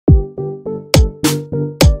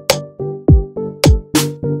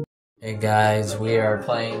Hey guys, we are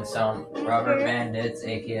playing some Rubber Bandits,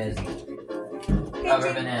 aka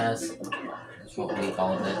Rubber Bananas. That's what we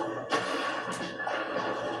called it.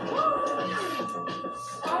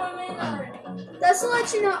 Just to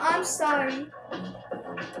let you know, I'm sorry.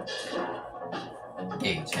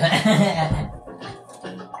 Gage. Hey,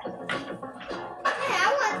 I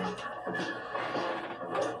want.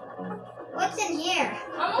 What's in here?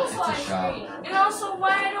 I'm also It's a shop. And also,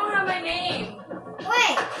 why I don't have my name?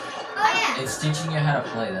 Wait. Oh yeah. It's teaching you how to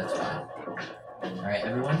play, that's why. Alright,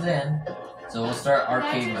 everyone's in. So we'll start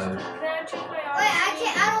arcade mode. Can I change my Wait, I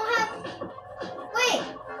can't. I don't have. Wait.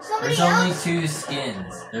 Somebody There's only else. 2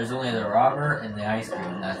 skins. There's only the robber and the ice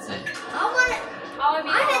cream, that's it. I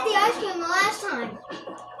had the ice cream the last time.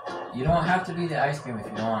 You don't have to be the ice cream if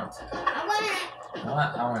you don't want to. I You know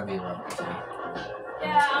what? I want to be the robber too.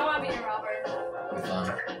 Yeah, I want to be a robber. Be fun.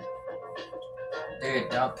 Dude,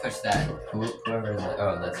 don't push that. Whoever is that.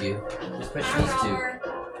 Oh, that's you. Just push I'm a these 2. robber.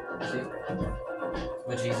 See? It's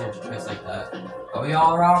much easier to twist like that. Are we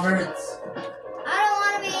all Roberts? I don't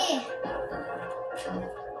want to be.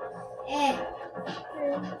 Eh.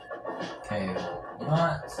 Okay. You know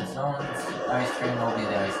what? Since no one's ice cream, I'll be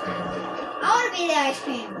the ice cream. I want to be the ice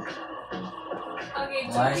cream. Okay,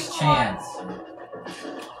 2 Last people chance.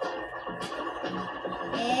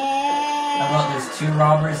 Yeah. How about there's 2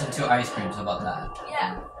 robbers and 2 ice creams? How about that? are.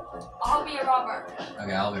 Yeah, I'll be a robber.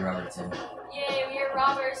 Okay, I'll be Robert too. Yay, we are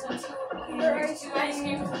robbers and 2 ice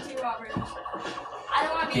creams and 2 robbers. I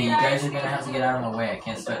don't want to Okay, be you the guys ice are cream. gonna have to get out of my way. I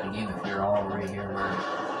can't start the game if you're all right here where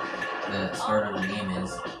the start of the game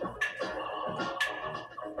is.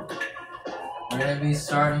 We're gonna be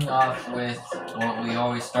starting off with what we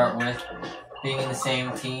always start with, being in the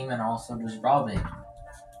same team and also just robbing.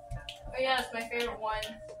 Oh yeah, it's my favorite one.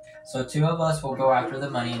 So 2 of us will go after the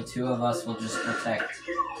money and 2 of us will just protect.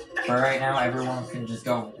 For right now, everyone can just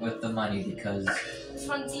go with the money because, This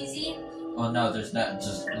one's easy. well, no, there's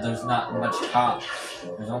not much cops.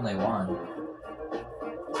 There's only one.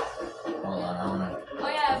 Hold on, I wanna. Oh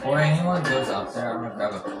yeah. Before anyone goes up there, I'm gonna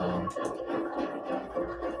grab a cone.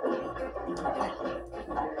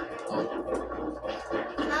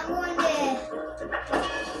 I'm going to.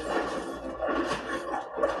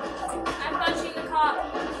 I'm punching the cop.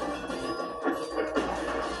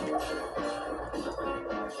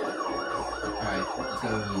 Alright, let's go.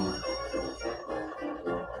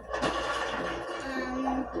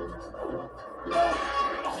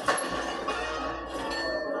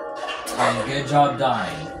 And good job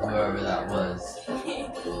dying, whoever that was.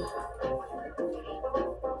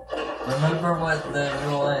 Remember what the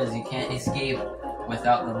rule is, you can't escape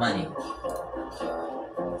without the money.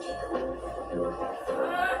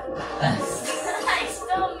 I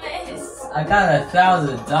still miss. I got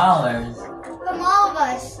 $1,000. From all of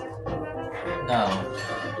us. No.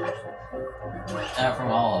 Not from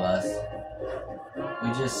all of us. We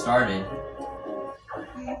just started.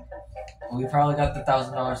 We probably got the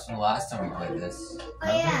 $1,000 from the last time we played this. Oh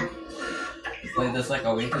yeah. We played this like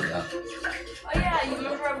a week ago. Oh yeah, you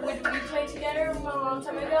remember when we played together a long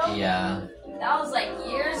time ago? Yeah. That was like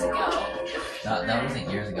years ago. That wasn't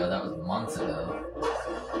years ago, that was months ago.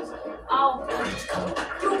 Oh,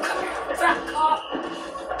 you fat cop.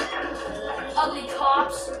 Ugly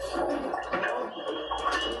cops.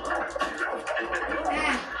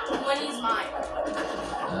 Money's mine.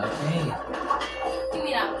 Okay. Give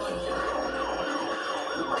me that money.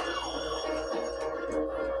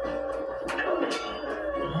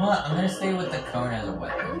 You know what? I'm gonna stay with the cone as a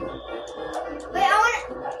weapon. Wait,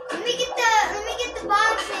 let me get the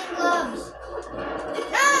boxing gloves.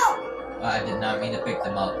 No! I did not mean to pick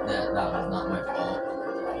them up. That was not my fault.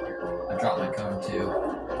 I dropped my cone too.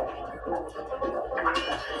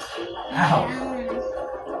 Ow!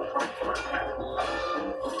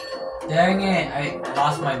 Dang it! I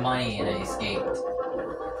lost my money and I escaped.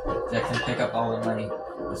 I can pick up all the money.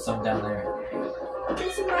 There's some down there.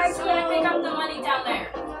 This is my Someone pick up the money down there.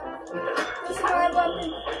 This is my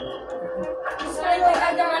weapon. Someone pick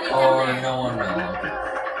up the money down Or there. no one will.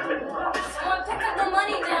 Someone pick up the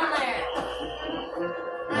money down there.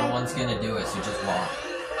 No one's gonna do it, so just walk.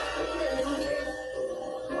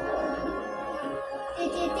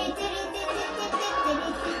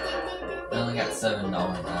 I only got $7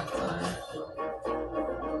 that time.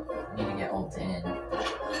 I need to get all 10.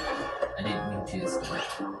 I didn't mean to escape.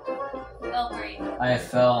 Well, great. I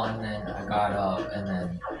fell and then I got up and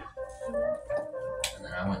then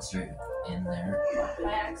I went straight in there.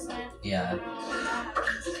 By accident. Yeah.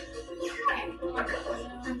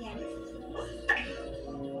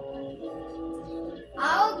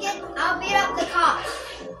 Okay. I'll beat up the cops.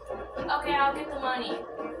 Okay, I'll get the money.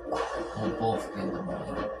 We'll both get the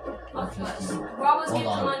money. Of Just course. keep- Robo's Hold get the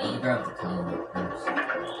on, let me money. grab the cone first.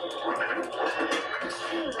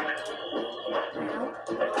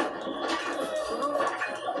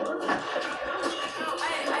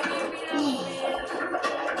 I gave you that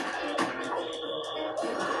money.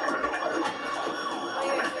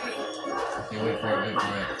 Okay, wait for it, wait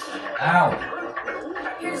for it. Ow!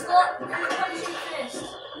 Here's punching fist.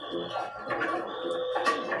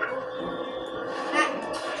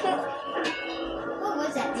 What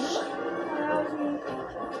was that, me?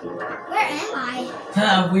 Where am I?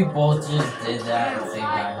 We both just did that at the same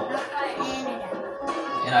time. And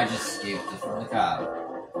And I just escaped it from the cop.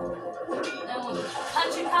 Then we'll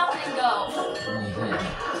punch a cop and go.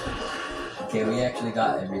 Okay, we actually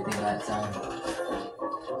got everything that time.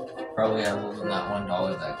 Probably other than that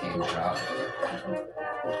 $1 that came dropped.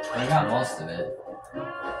 But I got most of it.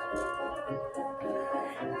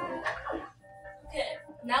 Okay,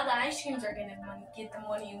 now the ice creams are gonna get the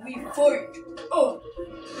money and we fight. Oh!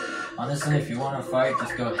 Honestly, if you want to fight,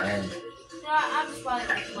 just go ahead. No, I'm just probably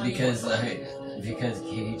gonna get the money. Because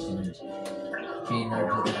Cage and Caden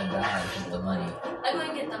are just gonna die with the money. I'm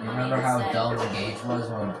gonna get the You money. remember how instead. dumb Gage was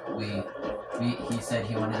when he said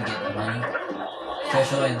he wanted to get the money? Yeah.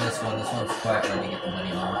 Especially in this one. This one's quite hard to get the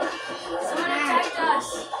money on. Someone attacked us.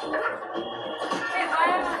 Hey, why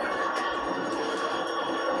am I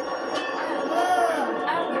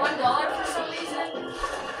have $1 for some reason.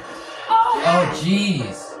 Oh! Oh,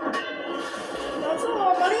 jeez! That's a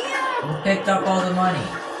lot of money. Who picked up all the money? I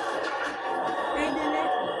didn't.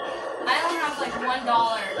 I only have like $1. I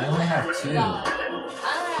only have $2. two. I only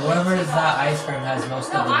have Whoever like is that ice cream has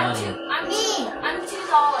most No, of the I'm money. $2. I'm $2.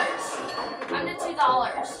 I'm the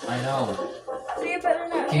 $2. I know. So you better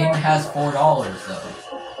not. Caden has $4 though.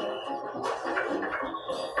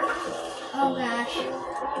 oh gosh.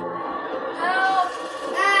 Help!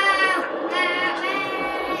 Ah!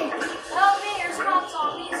 Help me! There's cops on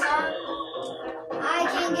me, sir. I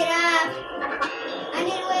can't get up. I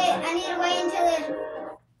need to wait until it.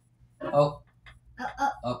 Oh,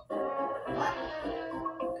 What?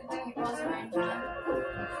 Good thing you wasn't right in time.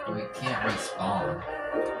 we can't respawn.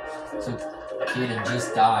 So Caden just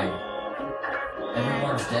died.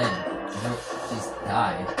 Everyone's dead. No, just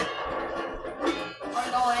died. Or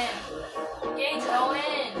go in. Gage, go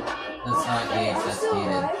in. That's not Gage, that's still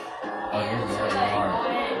Caden. alive. Oh, you're the other Okay, one.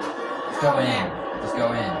 go in. Just go in. Just go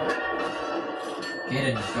in.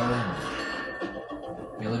 Caden, just go in.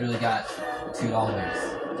 We literally got $2.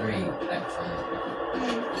 3, actually.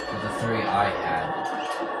 With the 3 I had.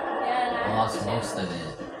 Yeah, and I lost most of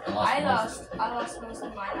it. I lost most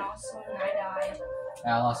of mine also when I died. I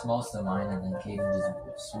lost most of mine, and then Caden just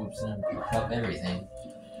swoops in and picks up everything.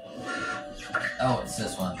 Oh, it's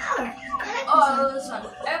this one. Oh, this one.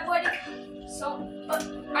 Everybody, so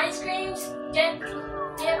ice creams get beat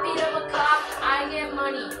up a cop. I get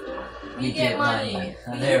money. We get money.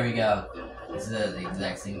 There we go. This is at the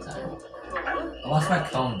exact same time. I lost my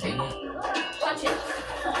cone, dang it. Punch it.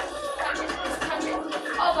 Punch it. Punch it.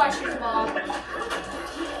 Oh gosh, here's a ball.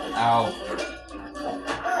 Ow. Oh,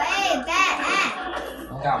 hey, bad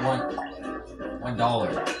ass. I got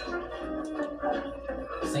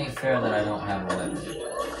 $1. This ain't fair that I don't have 11.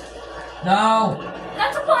 No!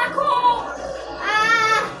 That's a black hole.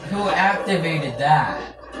 Ah! Who activated that?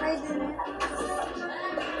 I didn't.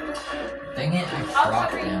 Dang it, I I'll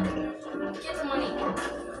dropped cover you. him. Get the money.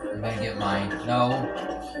 I'm gonna get mine. No.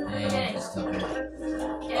 Dang, Get I it. just took it. Get it.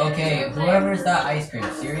 Okay, It's okay. whoever's that ice cream,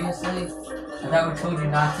 seriously? I thought we told you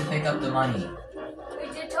not to pick up the money. We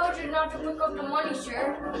did told you not to pick up the money,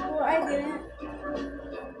 sir. Well, I didn't.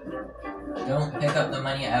 Don't pick up the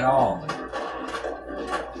money at all.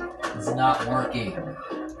 It's not working.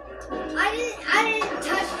 I didn't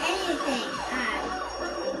touch anything.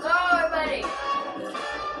 Go, everybody.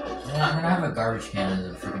 I'm gonna have a garbage can as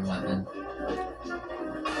a freaking weapon.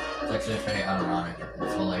 It's actually very ironic.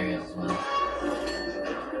 It's hilarious as well.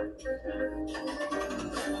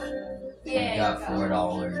 Yeah. I got $4.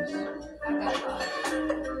 I got five.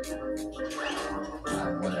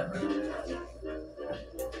 Whatever.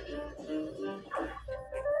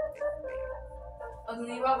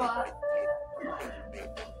 Ugly robot.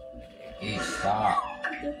 Hey, stop.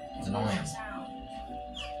 It's annoying. Sound.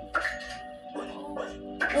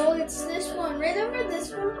 Oh, it's this one. Right over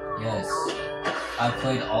this one. Yes. I've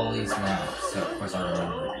played all these maps, so of course I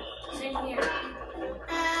remember. Same here.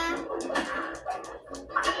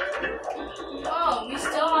 Oh, we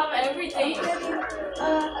still have everything.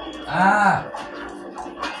 Ah!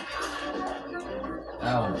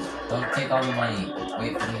 No, don't take all the money.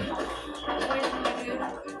 Wait for me. Wait for my dude.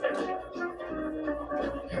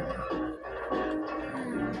 There we go.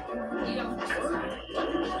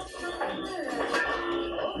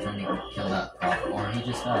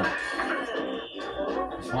 Oh.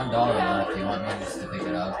 There's $1 left. You want me just to pick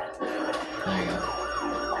it up? There you go.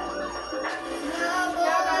 Go,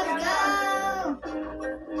 boys, go!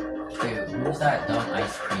 Dude, who's that dumb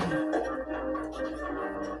ice cream?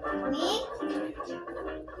 Me?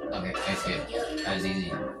 Okay, ice cream. That was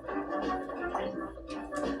easy.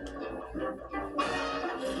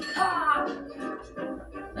 Ah!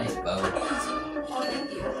 Nice bow. Oh,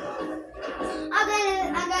 thank you. I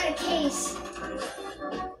got a case.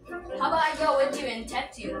 How about I go with you and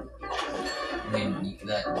protect you? I mean,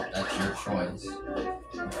 that's your choice.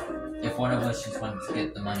 If one of us just wants to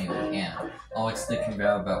get the money, we can. Oh, it's the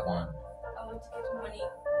conveyor belt one. I want to get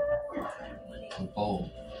the money. Oh.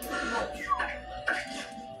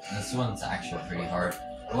 This one's actually pretty hard.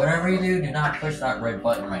 Whatever you do not push that red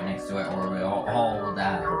button right next to it or we all will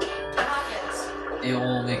die. Rockets. It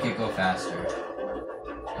will make it go faster.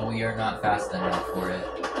 And we are not fast enough for it.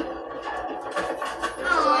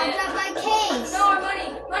 Oh, I dropped my case. No, our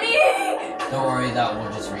money! Money! Don't worry, that will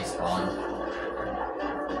just respawn.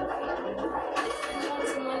 Want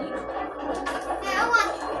some money? Hey, I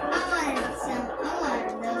wanted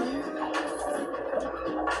those.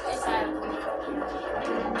 Is that?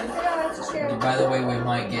 By the way, we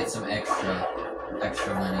might get some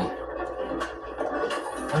extra money.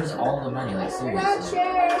 Where's all the money? Like Not seriously?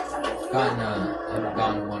 sure. I've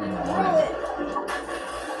gotten one in a while.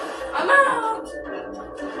 I'm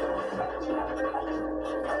out!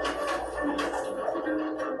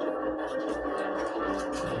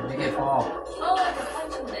 Make it fall. Oh, like a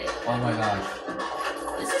punching day. Oh my gosh.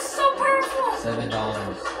 This is so powerful! $7.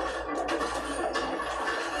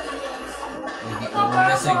 How We're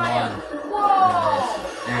missing powerful I am. one.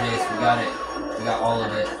 Whoa! There it is. We got it. We got all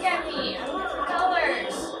of it. Get me! I want the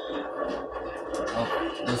colors! Oh,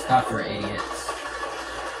 those cops were idiots.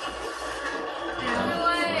 No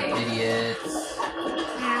way! Idiots.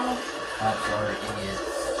 Ow. Cops are idiots.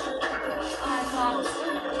 I thought.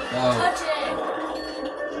 Go. Touch it!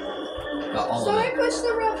 Got all So of I it. pushed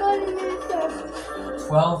the red button and it fell.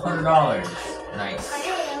 $1,200. Nice. Hey,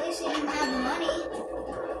 at least you didn't have the money.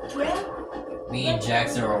 Yeah. Me and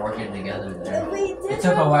Jackson were working together there. If we did It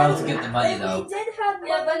took a have while money- to get the money if though. we did have money,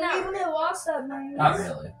 Yeah, but now- we would have lost that money. Not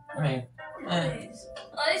really. I mean, At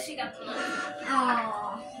least we got the money.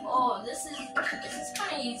 Aw. Oh, this is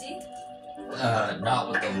kind of easy. not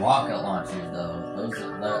with the rocket launchers though.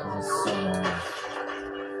 That was so long.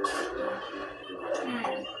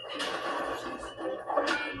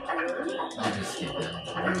 I'll just skip it.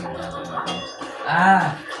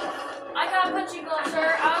 Ah! I got a punching glove,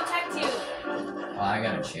 sir. I'll protect you. Oh, I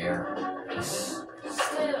got a chair.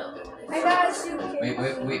 Still. I got a suitcase.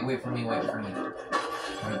 Wait for me. I'm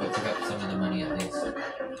gonna go pick up some of the money at least. I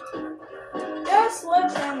got a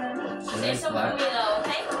sledgehammer. Save some for me though,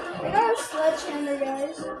 okay? I got a sledgehammer,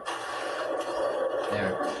 guys.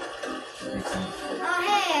 There. Make some. Oh,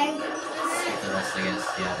 hey. Get the rest, I guess.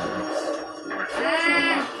 Yeah, that works.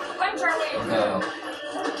 Punch our way Go.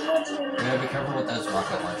 Sledgehammer. You gotta be careful with those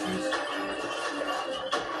rocket launchers.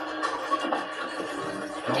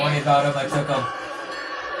 Don't worry about him, I took him.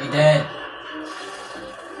 He dead.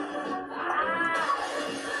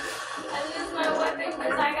 I lose my weapon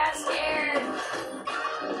because I got scared.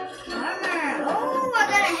 Hammer. Oh, I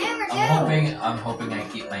got a hammer too. I'm hoping I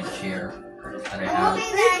keep my chair that I I'm have.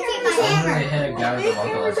 hoping that I keep I'm my gonna hammer. hit a guy with a Big rocket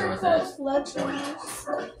hammers launcher are with called it. sledgehammers.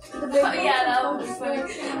 The big Oh, yeah, that ones would be are funny. called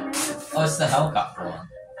sledgehammers. Oh, it's the helicopter one.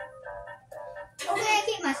 Okay, I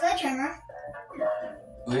keep my sledgehammer.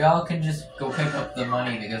 We all can just go pick up the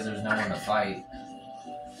money because there's no one to fight.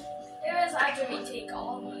 It was after we take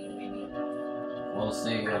all the money, maybe. We'll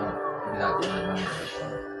see. Maybe that's the money.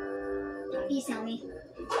 Please tell me.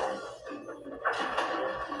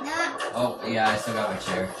 Nah. Oh, yeah, I still got my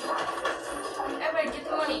chair. Everybody, get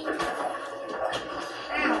the money.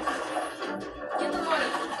 Ow. Get the money.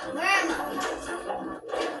 Where am I?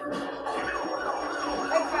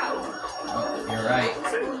 Oh, you're right.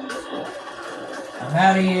 I'm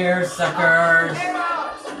out of here, suckers!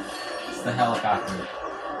 Arrows. It's the helicopter.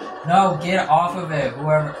 No, get off of it.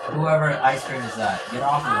 Whoever ice cream is that. Get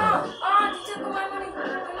off of it. They took my money.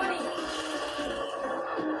 My money.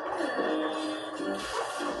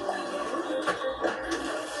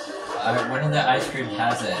 One of the ice cream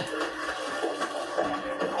has it.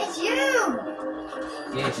 It's you.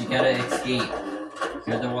 Gage, you gotta escape.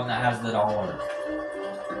 You're the one that has the dollar.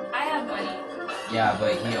 I have money. Yeah,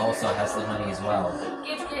 but he also has the money as well.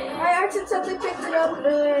 Get it. I accidentally picked it up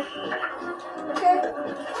earlier. Okay?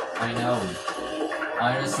 I know.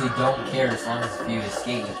 I honestly don't care as long as if you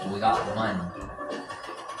escape. We got one.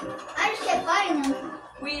 I just kept fighting them.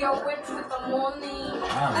 We are rich with the money.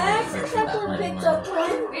 I accidentally picked up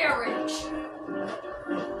one. We are rich.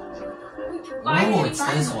 We can buy Ooh, anything. it's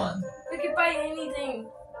this one. We can buy anything.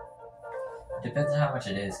 Depends on how much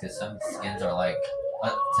it is, because some skins are like,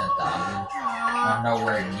 what, 10,000? I'm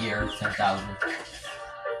nowhere near 10,000.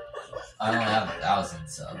 I only have 1,000,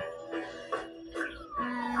 so.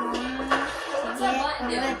 What's that button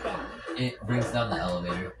do? It brings down the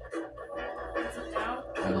elevator. Is it down?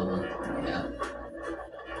 Yeah.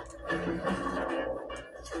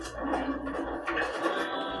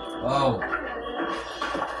 Whoa,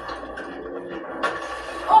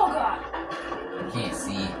 Oh god! I can't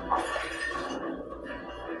see.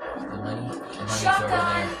 The money's over Shotgun!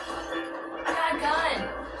 there. I got a gun.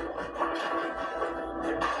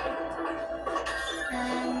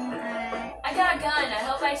 I got a gun. I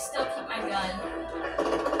hope I still keep my gun.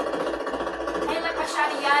 Hey, like my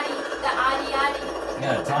shotty yaddy, the addy yaddy. You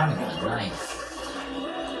got a Tommy gun, nice.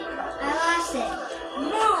 I lost it.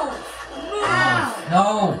 Move! Move! Ow. No!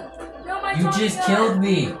 No, my You Tommy just gun. killed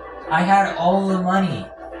me! I had all the money!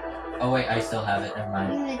 Oh wait, I still have it, never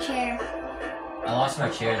mind. In the chair. I lost my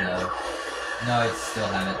chair though. No, I still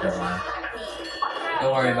have it, never mind. Crap,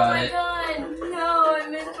 Don't worry no, about my it. Gun. No, I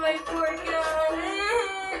missed my poor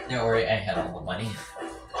gun. Don't worry, I had all the money.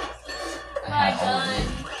 I My had all of gun.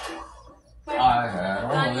 it. I had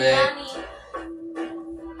all of Gunny, it. gunny.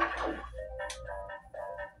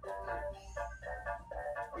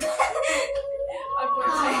 Awkward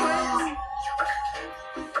silence.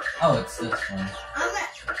 Oh, it's this one. I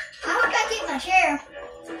hope I keep my chair.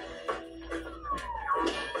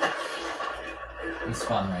 We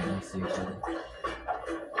spawn right next to each other.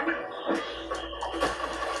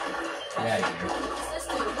 Get out of here. What's this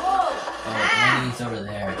dude? Whoa! Oh, the money's over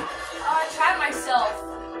there. Oh, I tried myself.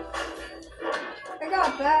 I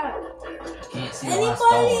got a bat. I can't see the last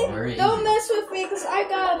dollar. Where Anybody, is don't it? mess with me because I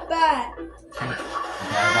got a bat. Okay,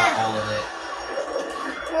 I got all of it.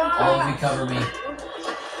 All of you cover me.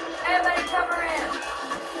 Everybody cover him.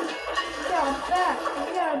 I got a bat.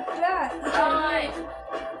 I got a bat. Alright.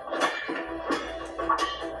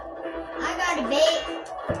 I got a bait.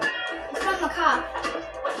 It's from a cop.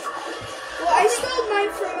 Well, I stole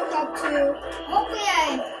mine from a cop too. Hopefully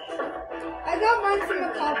I got mine from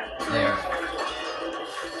a cop. There.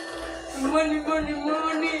 Money, money,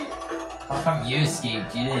 money. How come you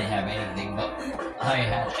escaped? You didn't have anything, but I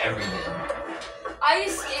had everything. I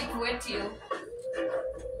escaped with you.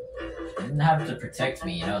 You didn't have to protect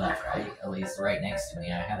me, you know that, right? At least right next to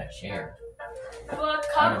me, I had a chair. Well,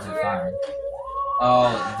 That was cover. fine.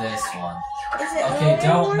 Oh, this one. Is it Okay, another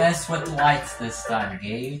don't one? mess with the lights this time,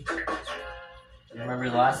 Gabe. Remember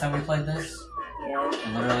the last time we played this? Yeah.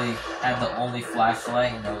 I literally had the only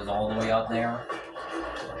flashlight and it was all the way up there.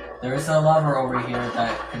 There's a lever over here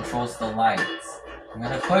that controls the lights. I'm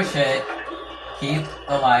gonna push it. Keep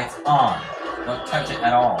the lights on. Don't touch it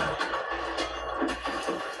at all.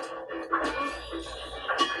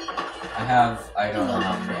 I don't know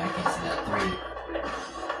how many, I can't see that. 3.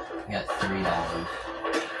 I got $3. $4.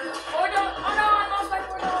 Oh no, I lost my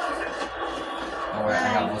 $4. Don't worry,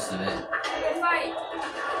 I got most of it. Okay, fight.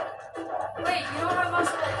 Wait, you don't have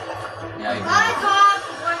most of it. Yeah, you Bye, do. cop.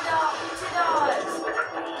 $1,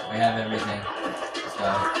 $2. We have everything. So,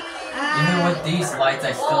 even with these lights,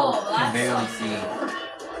 I still Whoa, can that's barely something. see.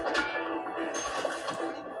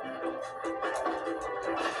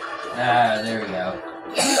 Ah, there we go.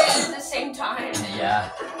 At the same time. Yeah.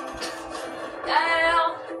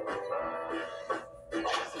 Ow.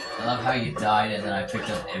 I love how you died and then I picked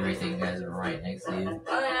up everything. You guys are right next to you. And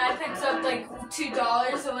then I picked up like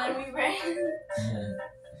 $2 and then we ran.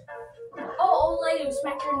 Oh, old lady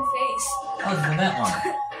smacked her in the face. Oh, it's the vent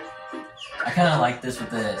one. I kind of like this with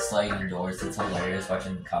the sliding doors. It's hilarious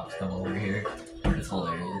watching the cops come over here. It's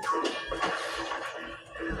hilarious.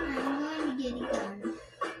 I'm going to get it done.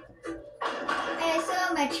 Hey, I still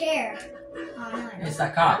have my chair. Oh, no, I It's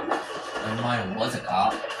that cop. Never mind, it was a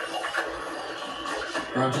cop.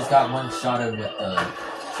 Bro just got one shotted with the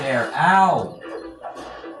chair. Ow!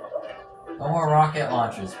 No more rocket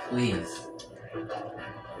launchers, please.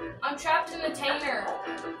 I'm trapped in the tanner.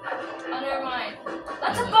 Oh, never mind.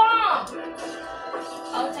 That's a bomb!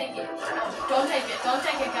 I'll take it. Oh, don't take it. Don't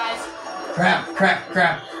take it, guys. Crap, crap,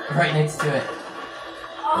 crap. Right next to it.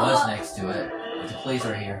 Oh, Was next to it. But the police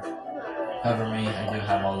are here. Cover me, I do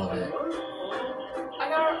have all of it. I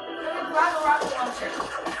gotta grab a rocket launcher.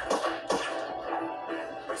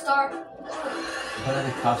 Start. One of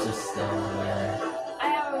the cops are still over there. I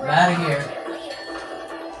have a I'm rocket out of launcher. here.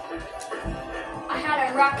 I had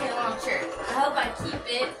a rocket launcher. I hope I keep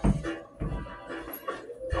it.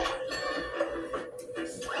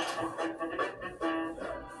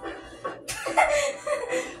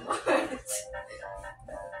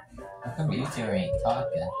 two ain't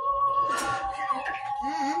talking.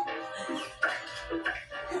 Mm.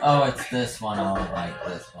 Oh, it's this one. I don't like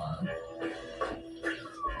this one.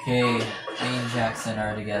 Okay, me and Jackson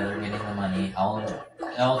are together getting the money.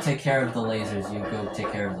 I'll take care of the lasers. You go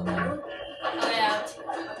take care of the money. Oh, yeah.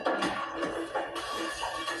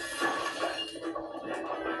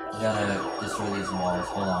 We gotta destroy these walls.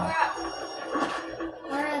 Hold on.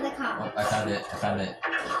 Where are the Oh, cops? I found it. I found it.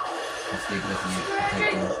 Escape with you. I'll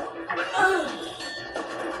take it.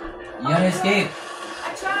 You gotta escape. I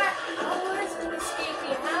tried. How was it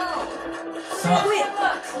escaping? How? So, Wait.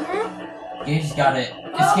 Gage got it. Oh,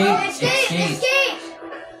 Escape. Escape! Escape!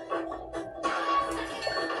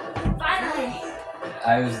 Finally.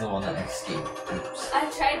 I was the one that escaped. Oops. I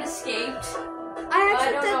tried to escape. I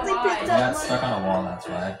accidentally why. picked You up got money. stuck on a wall, that's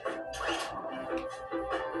why.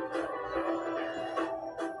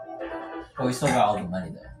 But we still got all the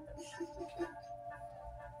money though.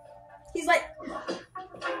 He's like,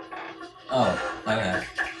 Oh, okay.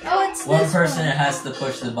 oh, it's One this person has to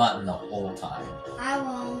push the button the whole time. I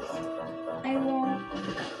won't. I won't.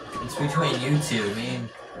 It's between you two. Me and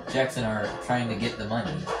Jackson are trying to get the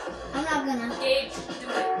money. I'm not gonna. Gage, do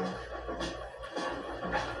it.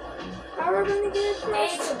 How are we gonna get it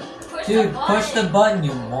Gage, first? push Dude, the button. push the button,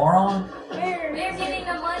 you moron! Where? We're getting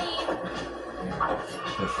the money.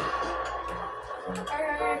 Push it.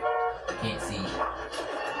 Hurry. Can't see.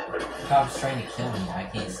 The cop's trying to kill me. I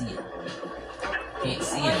can't see it. Can't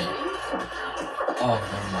see it. Oh,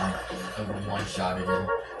 never mind. I one-shotted him.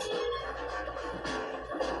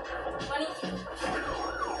 Money.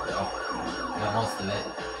 Oh, got most of it.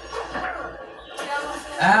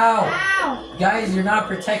 Yeah, Ow! Ow! Guys, you're not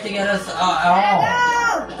protecting us at all. Go!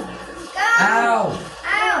 Go! Ow!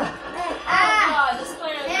 Ow! Ah! God, this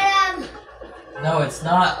plan. Get him! No, it's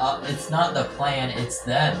not. It's not the plan. It's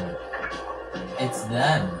them. It's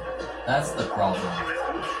them. That's the problem.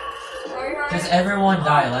 Hurry, hurry. Just everyone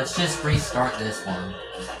die. Let's just restart this one.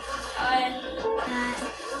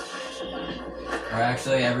 Or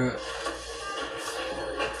actually, Ah!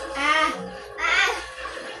 Ah!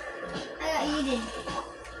 I got eaten.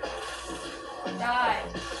 Die.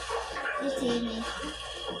 You saved me.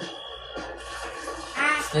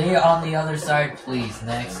 Ah! Stay on the other side, please,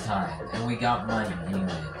 next time. And we got money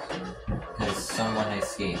anyways. Because someone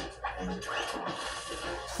escaped.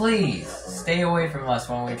 Please, stay away from us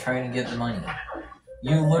when we're trying to get the money.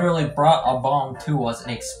 You literally brought a bomb to us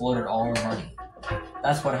and exploded all the money.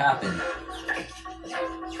 That's what happened.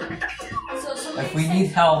 So somebody If we say- need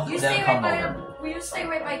help, you then stay come right over. by. You stay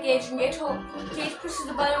right by Gage, and Gage pushes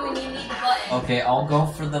the button when you need the button. Okay, I'll go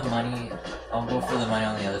for the money. I'll go for the money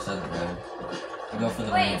on the other side of the road. You go for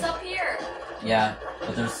the Wait, money. it's up here. Yeah,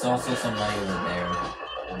 but there's also some money over there.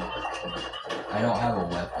 I don't have a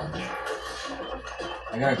weapon.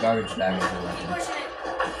 I got a garbage bag as a Keep weapon. pushing it.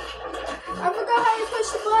 I forgot how you push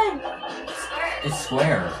the button. Square. It's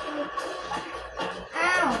square.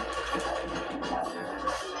 Ow!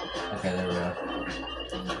 Okay, there we go.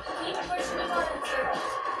 Keep pushing the button, sir.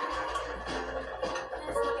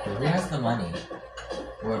 Who has the money?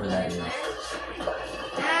 Whoever that is.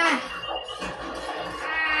 Ah!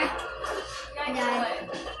 Ah! You gotta kill it.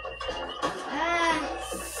 Ah!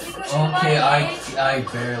 Keep pushing the Okay, button, Gage. I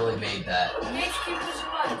barely made that. Gage, keep pushing the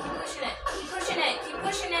button. Keep pushing it. Keep pushing it. Keep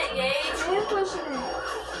pushing it, Gage. I am pushing it.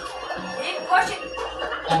 Gage, push it.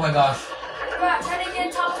 Oh my gosh. Bro, try to get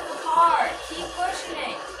on top of the car. Keep pushing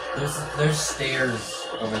it. There's stairs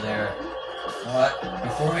over there. You know what?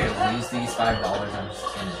 Before we lose these $5, I'm just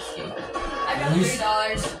gonna escape. I got At least-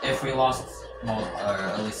 $3. If we lost or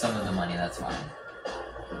at least some of the money, that's fine.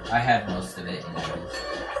 I had most of it anyways.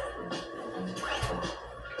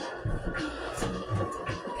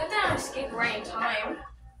 Get that escape right in time.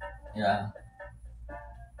 Yeah.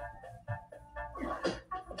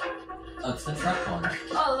 Oh, it's the truck one.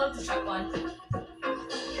 Oh, I love the truck one.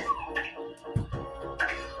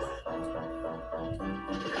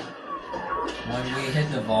 When we hit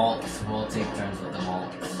the vaults, we'll take turns with the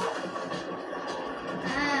vaults.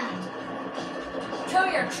 Ah! Come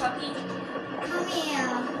here, Trucky. Come here!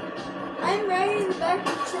 I'm right in the back of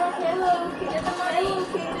the truck. Hello, Get the Hello, money.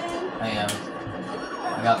 Kaden. I am.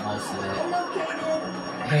 I got most of it. Hello, Kaden.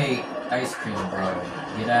 Hey, ice cream bro.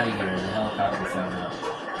 Get out of here. The helicopter's showing up.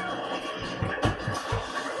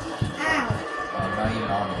 Ow! Oh, I'm not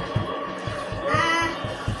even on it. Ah!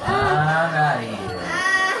 I'm out of here. Ah!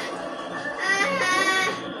 Ah!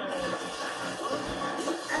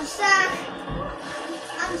 I'm stuck!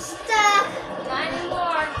 I'm stuck! Not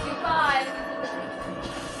anymore. Goodbye.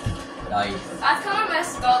 Nice. That's kind of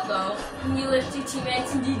messed up, though. When you lift your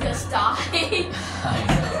teammates and you just die. I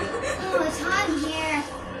know. Oh, it's hot in here.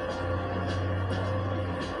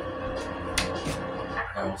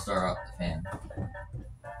 I will start up the fan.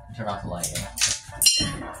 Turn off the light.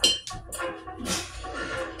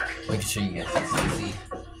 Making sure you guys can see.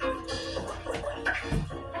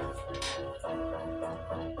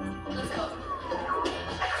 Let's go.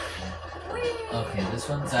 Okay, this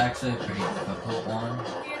one's actually a pretty difficult one.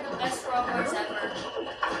 You're the best robbers ever.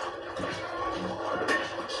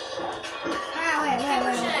 Keep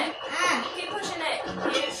pushing it. Keep pushing it.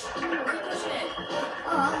 Keep pushing it. Oh,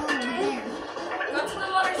 I'm over there. Go to the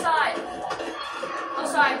water side. Oh,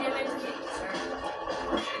 sorry, I didn't mean to hit you, sir.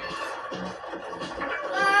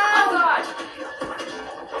 Oh, God.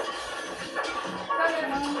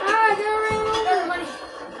 There's money.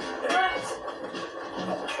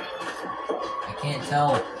 I can't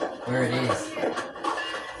tell where it is.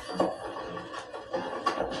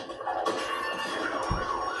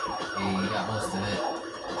 Okay, you got most of it.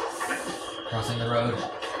 Crossing the road.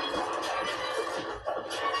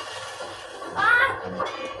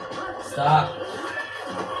 Stop.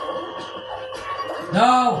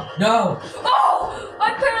 No! No! Oh!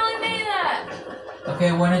 I barely made that!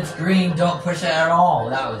 Okay, when it's green, don't push it at all.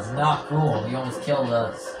 That was not cool. You almost killed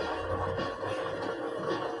us.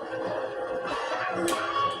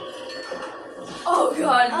 Oh,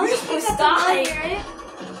 God. We almost died. Right?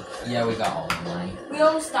 Yeah, we got all the money. We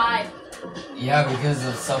almost died. Yeah, because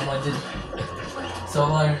of someone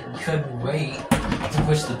couldn't wait to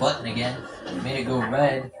push the button again. Made it go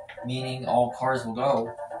red, meaning all cars will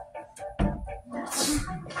go.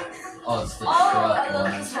 Oh, it's the truck I love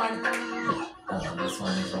one. this one. I love this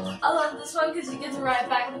one as well. I love this one because you get to ride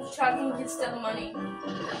back with the truck and you can steal the money. You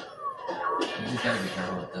just gotta be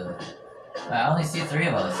careful with the... I only see 3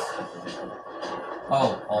 of us.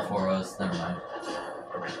 Oh, all 4 of us. Never mind.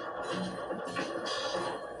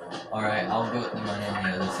 Alright, I'll go with the money on the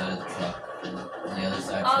other side of the truck. On the other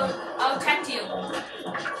side truck. I'll protect you.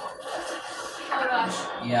 Oh gosh.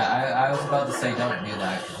 Yeah, I was about to say don't do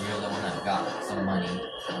that because you're the one that got some money.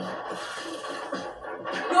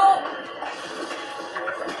 No!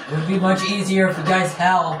 It would be much easier if you guys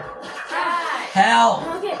help. Ah. Help!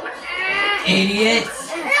 Okay. Idiots!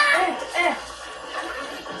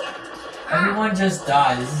 Everyone just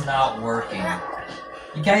died. This is not working.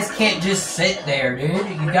 You guys can't just sit there, dude.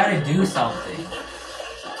 You gotta do something.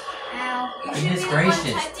 Ow. You Goodness should be the one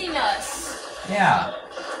gracious. protecting us. Yeah.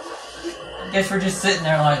 Guess we're just sitting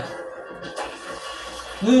there like...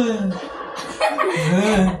 Do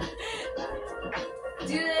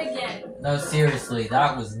it again. No, seriously,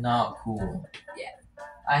 that was not cool. Yeah.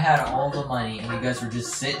 I had all the money, and you guys were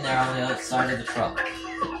just sitting there on the other side of the truck.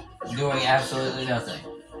 Doing absolutely nothing.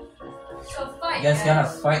 So fight. You guys gotta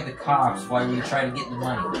fight the cops while we try to get the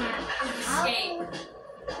money. Escape.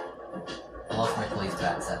 I lost my police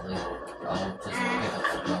bat, sadly. I'll just pick up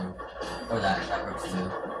some phone. Or that works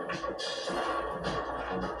too.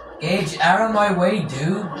 Gage, out of my way,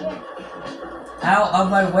 dude! Out of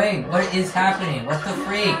my way! What is happening? What the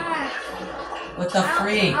freak? What the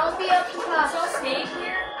freak? I'll be up the top. So escape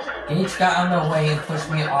here. Gage got on the way and pushed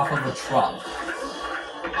me off of a truck.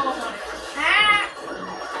 Oh, I'm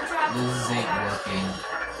trapped. This ain't working.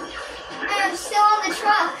 I'm still on the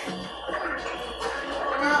truck.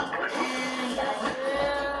 Oh, and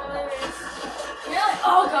Really?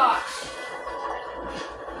 Oh gosh.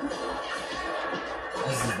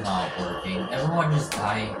 This is not working. Everyone just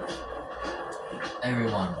die.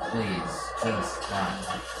 Everyone, please, just die.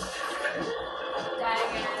 Die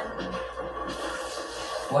again.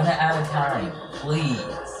 One at a time, please.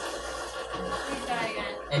 Please die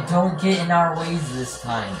again. And don't get in our ways this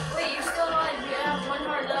time. Wait, you're still alive. You have 1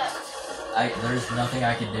 heart left. There's nothing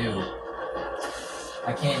I can do.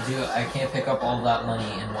 I can't pick up all that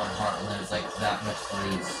money in 1 heart when there's like that much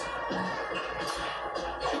police.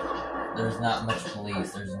 There's not much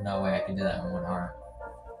police. There's no way I could do that in 1 heart.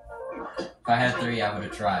 If I had 3, I would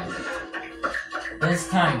have tried. This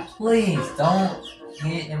time, please, don't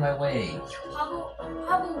get in my way. How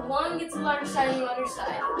about 1 gets the other side and the other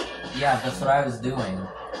side? Yeah, that's what I was doing.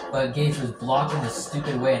 But Gage was blocking the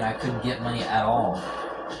stupid way and I couldn't get money at all.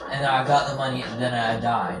 And then I got the money and then I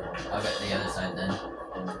died. I'll get the other side then.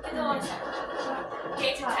 Get the other side.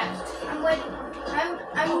 Gage attacked. I'm waiting.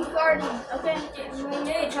 I'm guarding. Okay.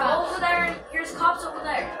 Gage, go over there. There's cops over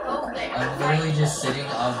there. Go over there. I'm literally just sitting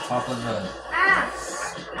on top of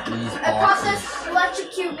these A process boxes.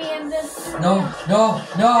 electrocute me in this. No!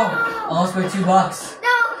 I lost my $2.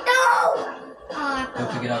 no! Oh, Go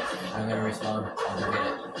pick it up. I'm gonna respawn. I'll go get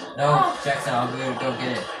it. No, Jackson, I'll go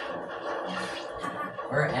get it.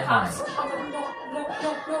 Where am Cops. I?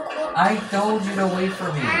 No. I told you to wait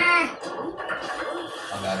for me. I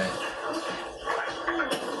got it.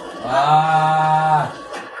 Ah!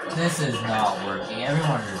 This is not working.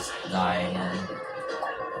 Everyone is dying.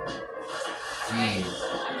 Jeez.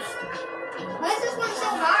 Why is this one so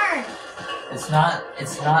hard? It's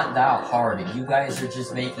not that hard. You guys are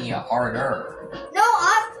just making it harder. No,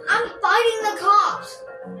 I'm fighting the cops.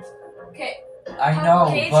 Okay. I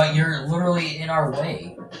know, Gage? but you're literally in our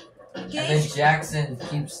way. Gage, And then Jackson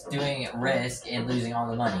keeps doing risk and losing all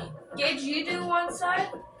the money. Gage, you do one side.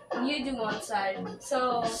 You do one side.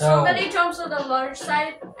 So somebody jumps on the large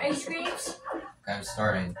side ice creams. I'm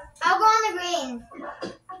starting. I'll go on the green.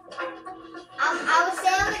 I will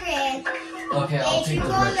stay on the green. Okay, I'll Gage, take you the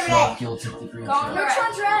go on red the truck. red. You'll take the green Go on truck. the Which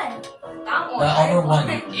one's red? That one. The other right?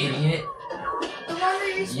 one, you idiot. The one where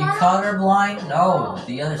you You spawned? colorblind? No,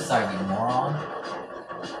 the other side, you moron.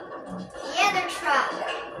 The other truck.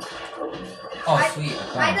 Oh, sweet.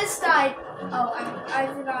 I just died. Oh, I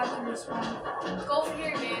forgot to respawn. Go over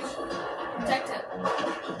here, Gage. Protect it.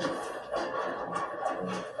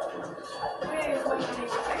 Where is one of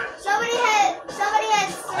these? Somebody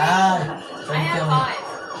has 3. Ah! I Trying to have kill me.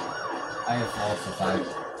 5. I have also 5.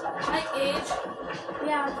 Hi, Gage.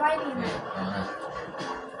 Yeah, I'm fighting Okay,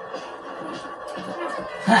 it.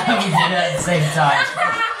 we did it at the same time.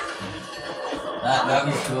 That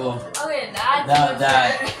was cool. Okay, that's No, much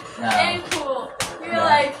better. no. And cool. You're No.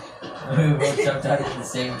 like, We both jumped out at the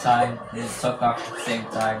same time. We just took off at the same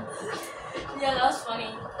time. yeah, that was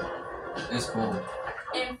funny. It was cool.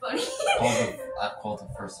 And funny. I called the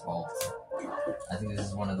first vault. I think this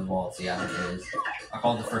is one of the vaults. Yeah, it is. I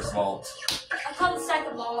called the first vault. I call the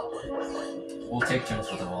second vault. We'll take turns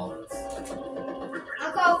with the vaults.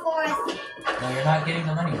 I'll go 4th. No, you're not getting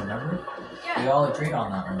the money, remember? We Yeah. all agreed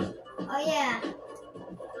on that one. Oh yeah.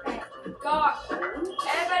 Guard.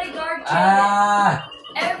 Everybody guard Jaden. Ah!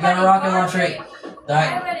 Everybody got a rocket guard launcher. Jaden.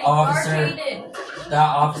 That Everybody officer, guard Jaden. that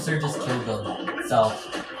officer just killed himself.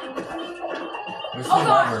 Where's the Oh,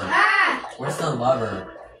 God. lever? Ah! Where's the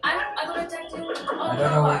lever? I'm gonna protect you. Oh, I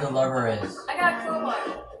don't know where the lever is. I got a crowbar.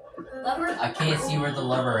 Lever? I can't see where the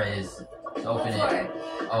lever is. To open Go for it.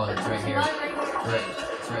 Oh, it's right here. Mine right here.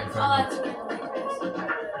 It's right in Oh, front of that's me. where the lever is.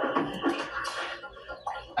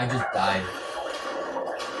 I just died.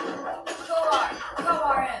 Crowbar.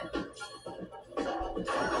 Crowbar in.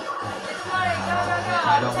 It's mine. Go, go, go.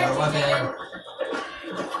 I don't Protect know what you, Jaden.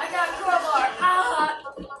 I got a crowbar. Ah.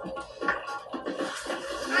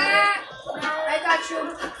 I got you.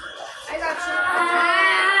 I got you.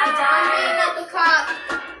 Ah. I'm beating up the cop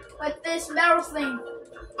with this metal thing.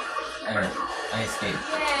 There, I escaped.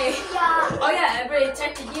 Yay. Yeah. Oh yeah, everybody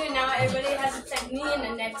protected you, now everybody has to protect me in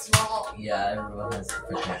the next vault. Yeah, everyone has to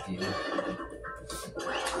protect you.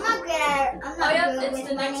 I'm not good at I'm not Oh, yep, good it's with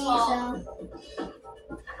the next money, ball. so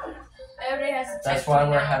Everybody has to protect That's why me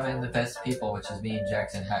we're now. having the best people, which is me and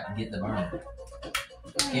Jackson, get the money.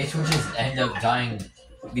 Gage will just end up dying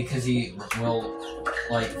because he will,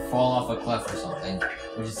 like, fall off a cliff or something,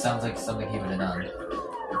 which just sounds like something he would have done.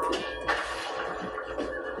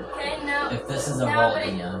 Okay, now If this is a vault,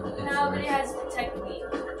 nobody, yeah, it's nobody worth. has to protect me.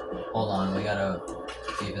 Hold on, we gotta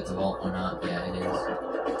see if it's a vault or not. Yeah, it is.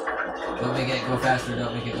 Don't make it go faster,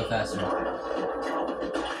 don't make it go faster.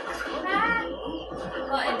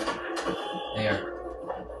 Button. There.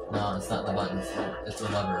 No, it's not the button, it's a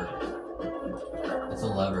lever. It's a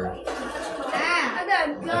lever. ah. I got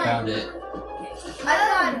a I gun. found it. I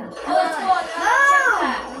got a Oh, let's go. gun. Now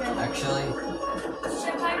jetpack. Actually,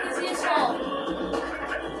 Jetpack is useful.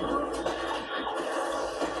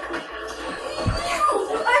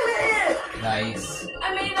 I made it. nice.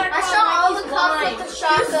 I mean, that I cop shot like all he's the cops blind. with the He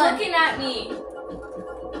was shotgun. looking at me.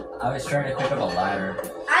 I was trying to pick up a ladder.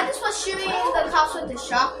 I just was shooting the cops with the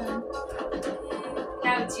shotgun.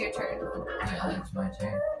 Now it's your turn. Yeah, it's my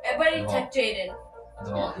turn. Everybody Well. protect Jaden.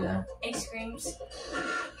 The vault, yeah. Ice creams.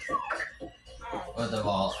 Oh, the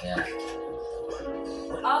vault, yeah.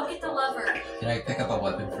 I'll get the lever. Can I pick up a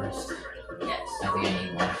weapon first? Yes. I think I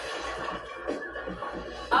need one.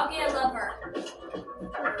 I'll get a lever.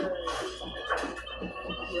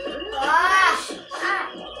 Ah.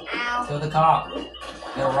 Ow. Kill the cop.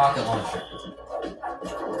 Get a rocket launcher.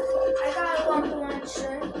 I got a rocket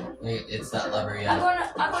launcher. It's that lever, I'm yeah.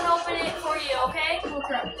 gonna open it for you, okay?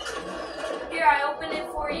 Okay. Here, I open it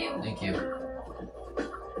for you. Thank you. Now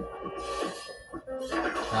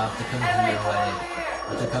I have to come to Everybody your come way. over I here.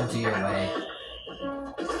 have to come to your way.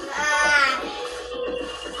 Ah.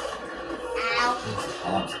 Ow. There's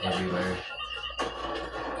cops everywhere.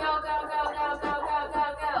 Go, go, go, go, go, go, go,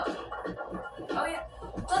 go. Oh yeah.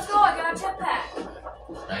 Let's go, I got a jetpack.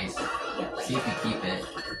 Nice. See if you keep it.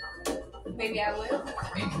 Maybe I will.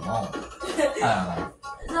 Maybe you won't. I don't know.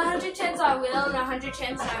 It's 100 chance I will and 100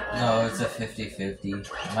 chance I will. No, it's a 50-50. You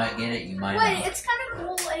might get it, you might Wait, not. it's kind of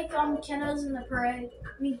cool. Like think Kenna's in the parade.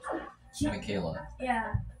 I mean, Michaela.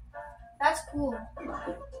 yeah. That's cool.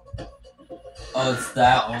 Oh, it's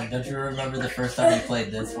that one. Don't you remember the first time we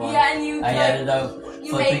played this one? Yeah, and you. I ended up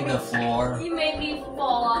you flipping made the floor. You made me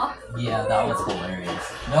fall off. Yeah, that was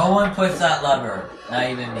hilarious. No one pushed that lever. Not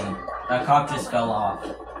even me. That cop just fell off.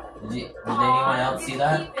 Did anyone else see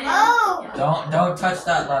that? Oh! Don't touch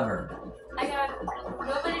that lever.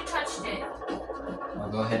 Nobody touched it. I'll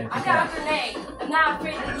go ahead and I pick it got up. a grenade. I'm not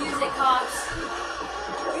afraid to use it, cops.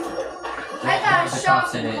 I got The a cops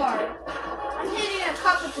shopping hit it. cart. I'm hitting a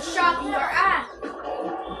cop with the shopping cart. Ah!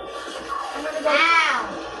 I'm gonna go. Ow!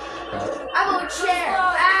 I'm on a chair.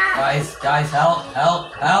 Ah! Guys, help!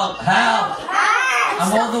 Ah!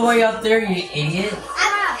 I'm all the way up there, you idiot! I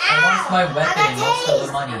lost my weapon and most of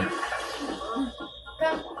the money.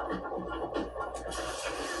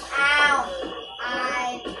 Ow!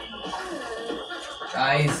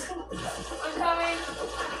 Guys, I'm coming.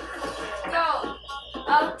 Go.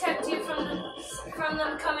 I'll protect you from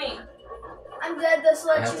them coming. I'm dead. This I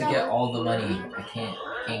lets have you to know. get all the money. I can't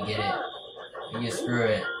get it. You just screw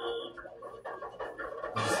it.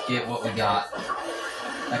 Just get what we got.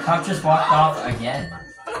 That cop just walked off again.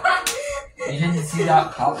 You didn't see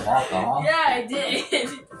that cop walk off? Yeah, I did.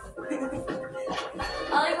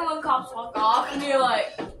 I like it when cops walk off and you're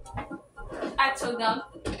like, act so dumb.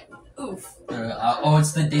 Oof. Oh,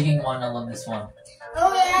 it's the digging one. I love this one.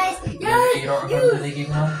 Oh, guys! You don't remember the digging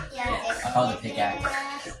one? Yes. I call it the pickaxe.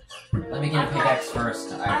 Let me get a pickaxe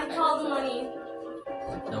first. I call the money.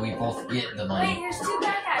 No, we both get the Wait, money. there's 2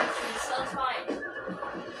 pickaxes, so it's fine.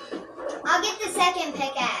 I'll get the second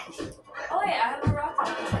pickaxe. Oh wait, I have a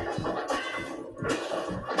rocket launcher.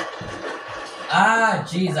 Ah,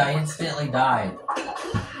 jeez, I instantly died.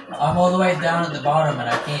 I'm all the way down at the bottom and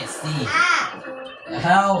I can't see. Ah!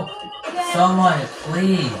 Help! Someone,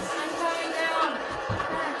 please. I'm coming down.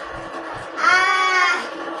 Ah!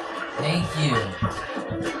 Thank you.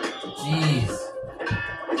 Jeez.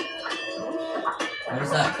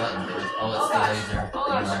 Where's that button? Oh, it's the laser. Oh,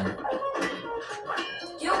 gosh. Never mind.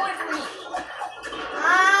 Get away from me.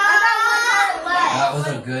 That was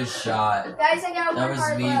a good shot. Guys, I got That one was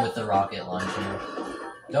heart me left. with the rocket launcher.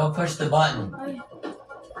 Don't push the button.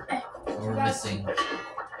 We're missing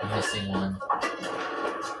one.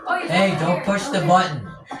 Oh, you're Hey, down don't here. push the button. And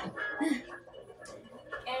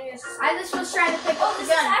you're I just was trying to pick oh, up the this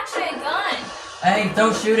is gun. actually a gun. Hey,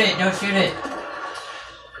 don't shoot it. Don't shoot it.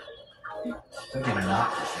 Don't get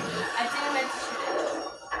not to shoot it. I think I meant to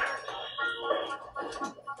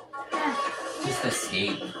shoot it. Just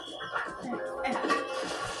escape.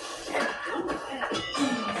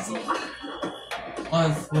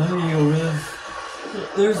 Oh, there's money over there.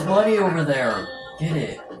 There's money over there. Get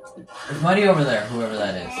it. There's money over there, whoever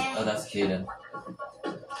that is. Oh, that's Kaden.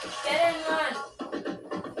 Get in, run.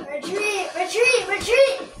 Retreat! Retreat!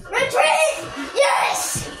 Retreat! Retreat!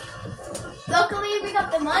 Yes! Luckily, we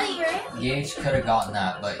got the money, right? Gage could have gotten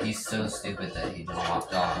that, but he's so stupid that he just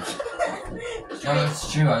walked off. No,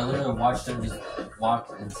 it's true. I literally watched him just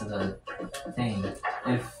walk into the thing.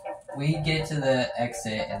 If we get to the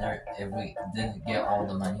exit and if we didn't get all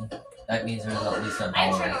the money, that means there's at least a I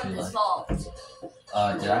dollar or turned two on this left. vault.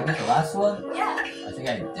 Did I get the last one? Yeah. I think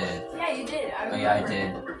I did. Yeah, you did. Oh yeah, I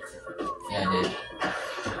did. Yeah, I did.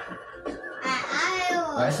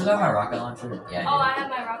 Do I still have my rocket launcher? Yeah, Oh, I I have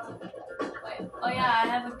my rocket. Wait. Oh yeah, I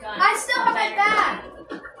have a gun. I still have my bag.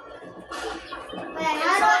 Wait, Can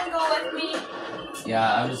how someone go with me? did.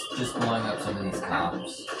 Yeah, I was just blowing up some of these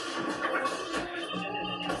cops.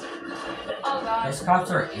 Oh gosh. Those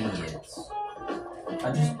cops are idiots.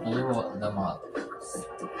 I just blew them up.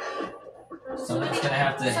 Someone's gonna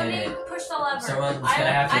have to hit Somebody it. push the lever. Someone's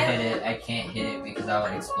gonna have to hit it. I can't hit it because I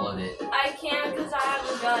would explode it. I can't because I have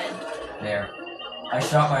a gun. There. I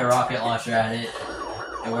shot my rocket launcher at it.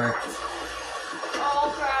 It worked.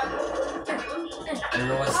 Oh crap.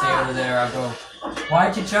 Everyone stay over there. I'll go.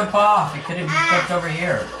 Why'd you jump off? You could have just jumped over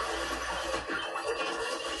here.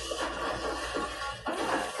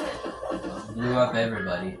 Blew up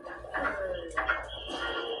everybody.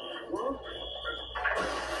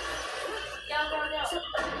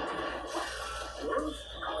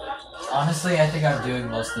 Honestly, I think I'm doing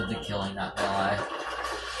most of the killing, not gonna lie.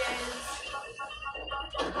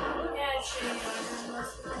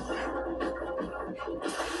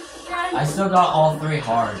 I still got all 3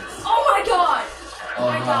 hearts. Oh my god! Oh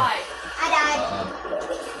I no. died. I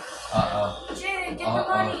Uh-oh. Jaden, get Uh-oh. the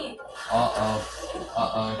money. Uh-oh.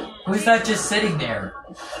 Uh-oh. Who's that just sitting there?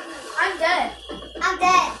 I'm dead. I'm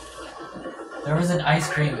dead. There was an ice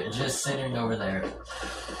cream just sitting over there.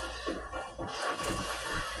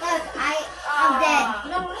 Look, I'm dead.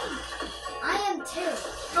 No, I am too.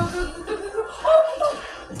 Don't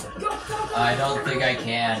I don't think I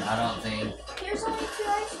can. I don't think. Here's only 2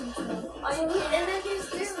 ice creams. Are you kidding? And then here's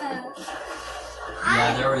this one.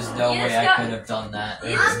 Yeah, there was no You way just I got- could have done that. You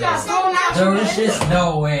There just was got no- second ice There cream. was just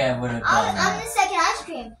no way I would have done I'm that. the second ice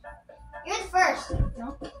cream. You're the first.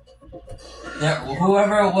 There,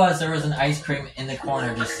 whoever it was, there was an ice cream in the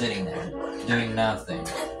corner just sitting there, doing nothing.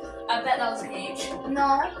 I bet that was Gage.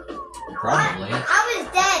 No. Probably. I was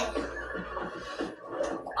dead.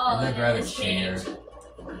 Oh, I'm gonna and grab a it's chair. Gage.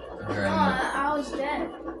 I was dead.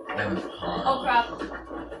 Oh crap.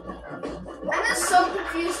 I'm just so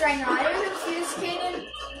confused right now. Are you confused, Kaden?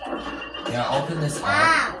 Yeah, open this up.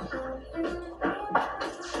 Wow.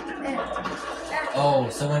 Oh,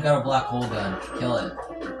 someone got a black hole gun. Kill it.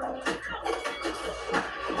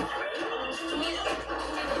 You need the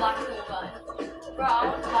black hole gun. Bro, I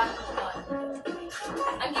want the black hole gun.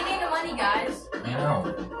 I'm getting the money, guys. I know.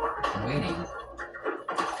 I'm waiting.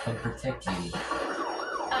 Come protect you.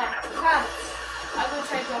 Crap. I'm gonna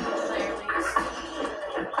try jumping to there at least.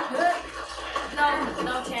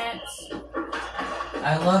 No chance.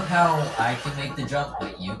 I love how I can make the jump,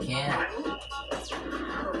 but you can't.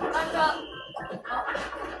 I'm up.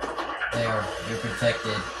 There, you're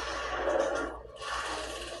protected.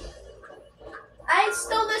 I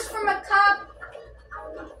stole this from a cop.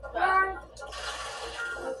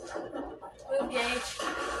 Move, Gage.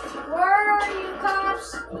 Where are you, cops?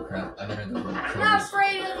 Oh crap, I gotta go I'm kill not this.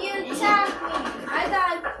 afraid of you. Attack me. I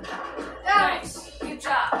got. Nice. Good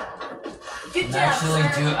job. Good job,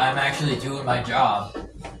 sir. I'm actually doing my job.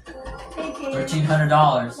 Hey, Kaden.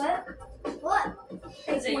 $1,300. What? What?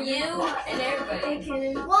 Is it you and everybody? Hey,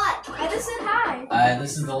 Kaden. What? I just said hi.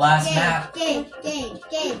 This is the last map. Gage.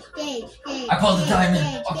 I called the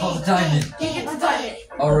diamond. I called the diamond. Gage.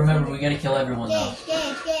 Oh, remember, we gotta kill everyone though.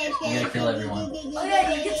 Gage. You gotta kill everyone. Oh, yeah,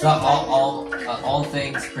 you get So all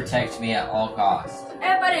things protect me at all costs.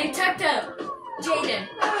 Everybody, attack them. Jaden.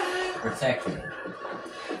 Protect me.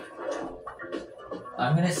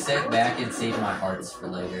 I'm gonna sit back and save my hearts for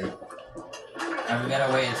later. I'm gonna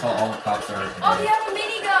wait until all the cops are dead. Oh, you have a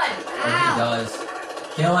minigun. Oh, he does.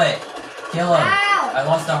 Kill it. Kill him. Ow. I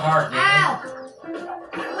lost a heart, man. Ow.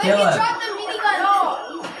 Wait, Kill you him. dropped the minigun.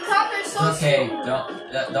 No. Cop are so It's okay.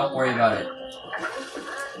 stupid. Don't worry about it.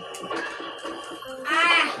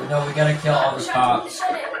 Ah. No, we gotta kill all the Shut cops.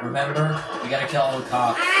 it. Remember? We gotta kill all the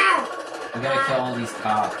cops. Ow. We gotta kill all these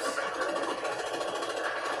cops.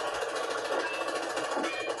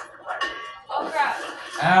 Oh, crap.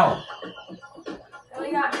 Ow! I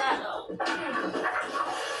only got that, though.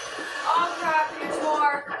 Oh, crap. Here's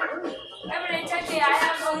more. Everybody, attack me. I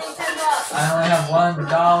have only $10. I only have $1.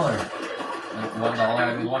 Like $1, I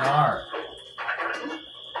mean 1 heart.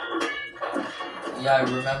 Yeah,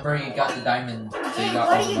 remember you got the diamond, so you Hey, got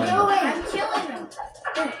what all are the you money. doing? I'm killing him.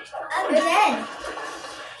 I'm dead.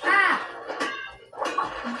 Ah.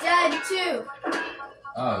 Dead too.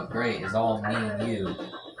 Oh, great. It's all me and you.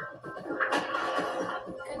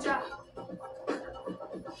 Good job.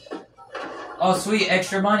 Oh, sweet.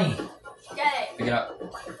 Extra money. Get it. Pick it up.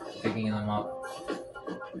 Picking them up.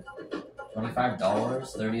 $25,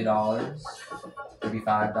 $30,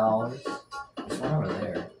 $35. There's one over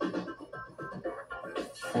there.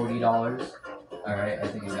 $40. Alright, I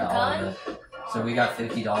think we got all of it. So we got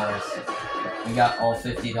 $50. We got all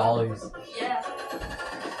 $50. Yeah.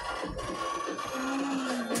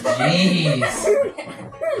 Jeez.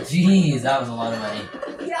 Jeez, that was a lot of money.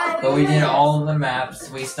 Yeah, But we did all of the maps.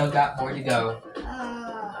 We still got more to go.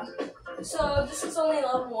 So this is only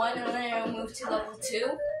level 1, and then I'll move to level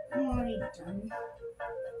 2. I'm already done.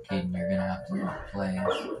 Kaden, you're gonna have to play.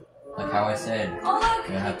 Like how I said, Oh look,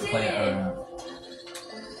 you're gonna have to we play did it. it.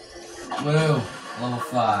 Woo! Level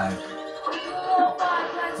 5 Level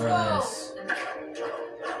 5, let's for go. this.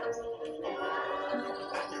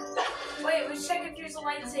 Wait, let's check if there's a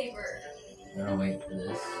lightsaber. We're gonna wait for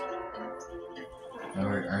this. Now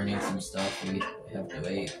we're earning some stuff. We have to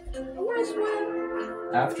wait.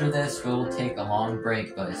 After this, we'll take a long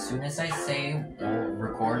break, but as soon as I say we'll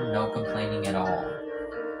record no complaining at all.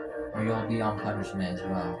 Or you'll be on punishment as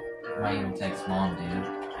well. You might even text mom, dude.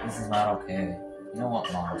 This is not okay. You know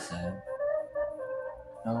what mom said.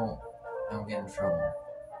 No, don't get in trouble.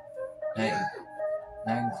 That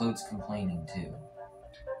includes complaining too.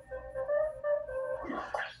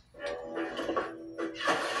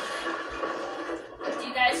 Do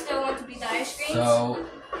you guys still want to be the ice creams? So,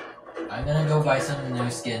 I'm gonna go buy some new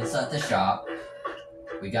skins at the shop.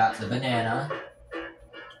 We got the banana.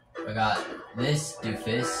 We got this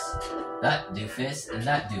doofus, that doofus, and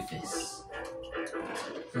that doofus.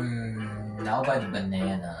 I'll buy the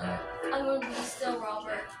banana. I'm gonna be still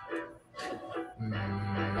Robert.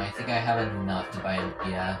 I think I have enough to buy,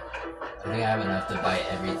 yeah. I think I have enough to buy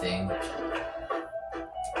everything.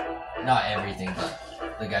 Not everything, but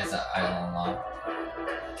the guys that I'll unlock.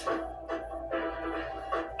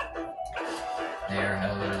 There,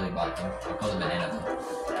 I literally bought them. I call the banana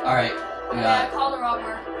though. Alright, we Yeah, I got... called the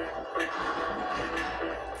rubber.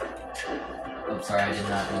 Oh, sorry, I did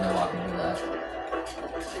not mean to walk into that.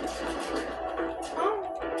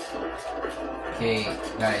 Okay,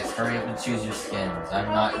 guys, hurry up and choose your skins. I'm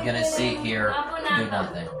not gonna sit here and do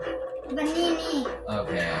nothing. Banini.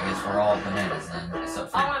 Okay, I guess we're all bananas then,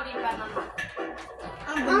 except I for... want to be banana.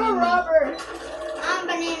 I'm I'm a banini. robber. I'm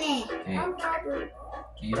banini. Okay, I'm robber.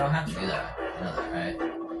 you don't have to do that. You know that, right?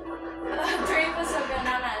 3 of us are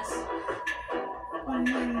bananas.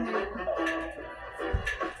 Banana.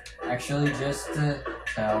 Actually, just to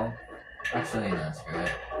tell... Actually, no, screw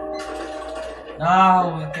it.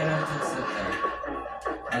 No, we could have just sit there.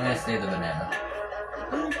 I'm gonna stay the banana.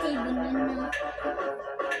 I'm gonna say banana.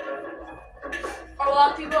 A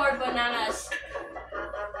lot of people are bananas.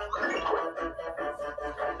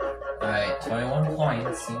 Alright, 21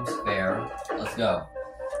 points, seems fair. Let's go.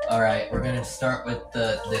 Alright, we're gonna start with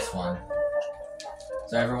this one.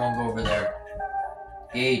 So everyone go over there.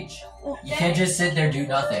 Gage, you can't just sit there do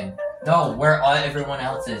nothing. No, where everyone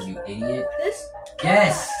else is, you idiot. This?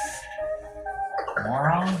 Yes!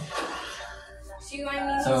 Moron. So you might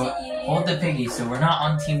need So, to eat. hold the piggy, so we're not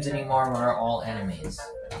on teams anymore, we're all enemies.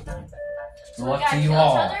 So We up gotta to you kill each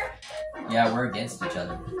all. other? Yeah, we're against each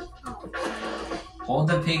other. Hold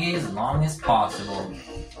the piggy as long as possible.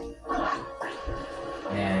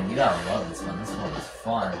 Man, you gotta love this one. This one is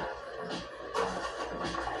fun.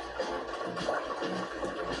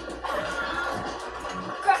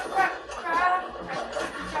 Crap, crap, crap.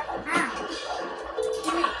 Ah.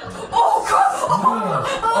 Give me. Oh, crap!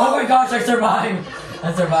 Oh my gosh, I survived!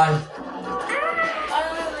 I survived. I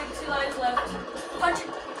only have like 2 lives left. Punch it.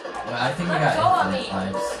 Well, I think we Let got go of infinite me.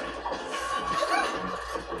 lives.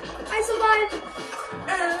 I survived.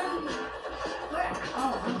 Where?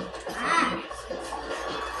 Oh. Ah.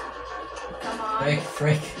 Come on.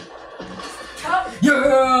 Frick. Come. Yeah,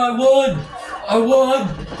 I won! I won!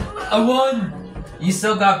 I won! You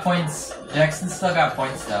still got points. Jackson still got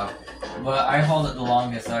points though. But I hold it the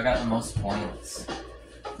longest, so I got the most points.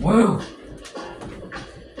 Woo!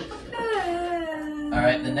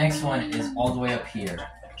 Alright, the next one is all the way up here.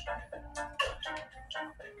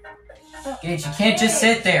 Gage, you can't just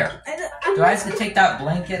sit there! Do I have to take that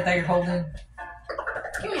blanket that you're holding?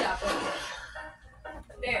 Give me that blanket.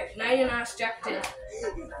 There, now you're not distracted.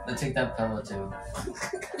 Then take that pillow too.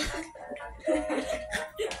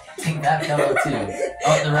 Take that pillow too.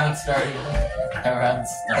 Oh, the round started. The round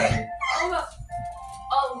started.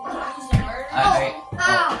 Oh, he's a murderer?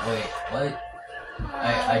 Oh, wait, what?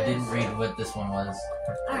 I didn't read what this one was.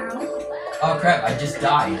 Oh crap, I just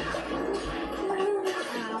died.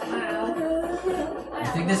 I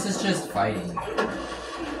think this is just fighting.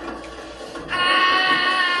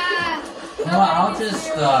 Ah. You know what, I'll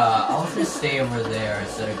just stay over there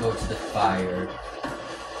instead of go to the fire.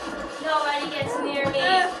 Nobody gets near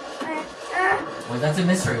me. Wait, that's a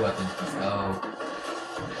mystery weapon. Let's go.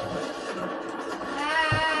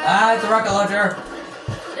 Ah. Ah, it's a rocket launcher!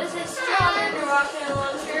 This is stronger than a rocket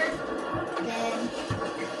launcher. Dead.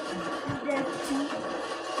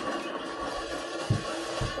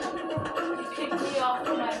 You kicked me off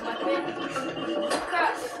of my weapon.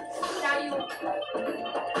 Crap. Now you.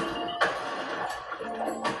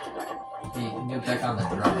 Okay, you can get back on the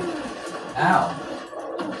drum. Ow!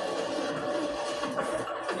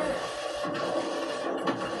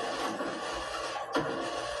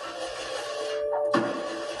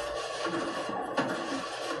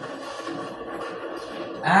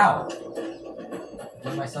 Ow!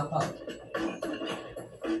 Blew myself up.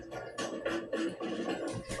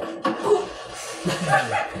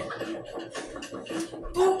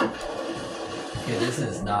 Okay, this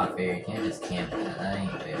is not fair. You can't just camp that. That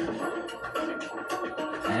ain't fair.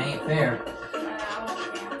 That ain't fair.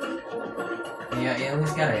 Yeah, you at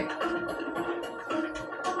least gotta...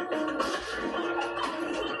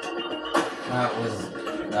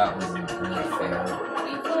 That wasn't really fair.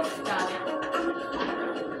 We both got it.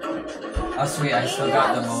 Oh sweet, I still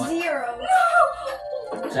got the moment. 0.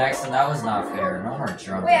 Jackson, that was not fair. No more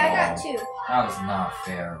drunk Wait, at I all. got 2. That was not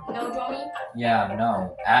fair. No, Joey? Yeah,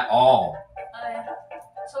 no. At all.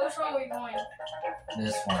 So which one are we going?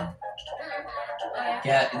 This one. Okay.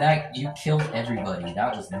 Yeah, that you killed everybody.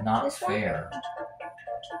 That was not This one? fair.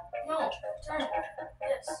 No, turn.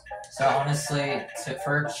 This. So honestly,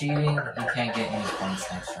 for cheating, you can't get any points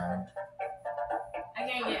next round. I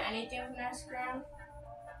can't get anything from next round.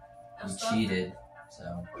 You cheated,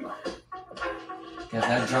 so. Yeah,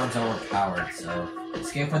 that drum's overpowered, so...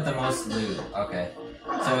 Escape with the most loot. Okay.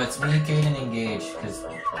 So it's me, Caden, and Gage, because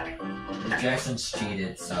Jackson's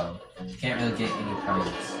cheated, so you can't really get any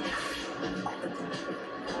points.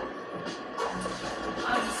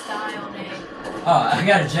 I'll just die all day. Oh, I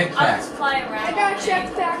got a I'll jetpack. just fly around. I got a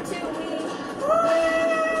jetpack too, me.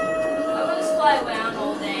 I'll just fly around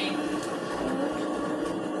all day. I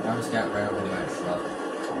just got ran over by a truck.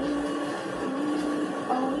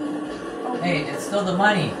 Hey, it's still the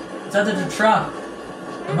money. It's under the truck.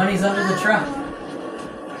 The money's under the truck.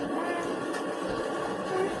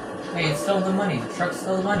 Hey, it's still the money. The truck's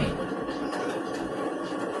still the money. It's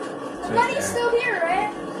The right money's there. still here,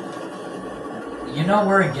 right? You know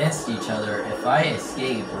we're against each other. If I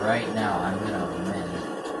escape right now, I'm gonna win.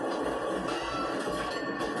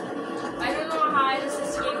 I don't know how I just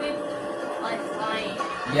escaped like flying.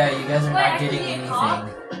 Yeah, you guys are Wait, I not can getting be a anything. cop?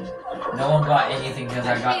 No one got anything because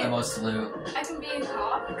I got Okay. the most loot. I can be a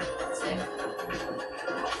cop. Sick.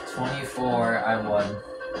 24, I won.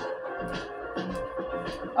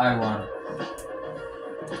 I won.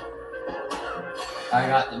 I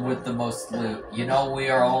got with the most loot. You know we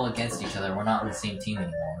are all against each other. We're not on the same team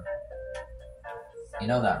anymore. You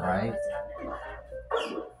know that, right?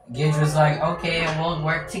 Gage was like, okay, we'll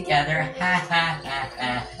work together. Ha ha ha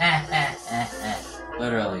ha ha ha ha.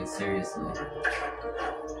 Literally, seriously.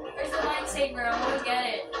 There's a lightsaber. I want to get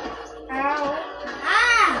it. Ow.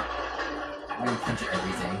 Ah! I'm gonna punch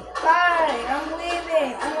everything. Bye, I'm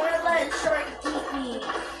leaving. I'm gonna let Shark eat me.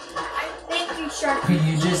 Thank you, Shark.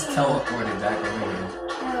 You just teleported back over here.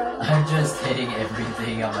 I'm just hitting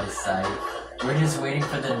everything on my site. We're just waiting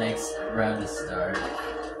for the next round to start.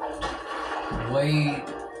 Wait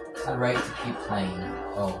to the right to keep playing.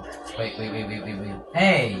 Oh, wait.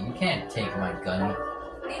 Hey, you can't take my gun.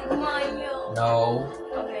 Leave my will. No,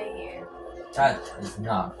 Okay, here. that is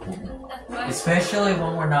not cool. That's my, Especially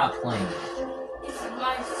when we're not playing. this is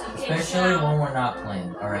my suitcase Especially now. when we're not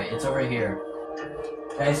playing. Alright, it's over here.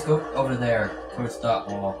 Guys, go over there towards that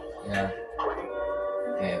wall. Yeah.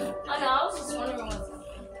 Okay. I know, I was just wondering what's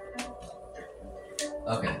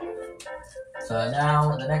Okay. So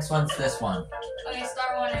now the next one's this one. Okay,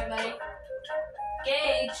 start one, everybody.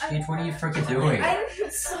 Gage. Gage, what are you freaking doing? I'm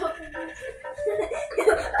so.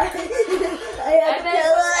 I have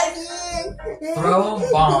to Throw a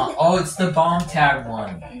bomb. Oh, it's the bomb tag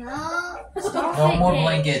one. No. No more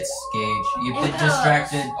blankets, Gage. You've been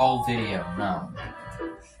distracted all video. No.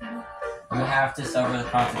 You have to suffer the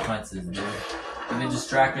consequences, dude. You've been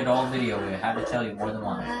distracted all video. We had to tell you more than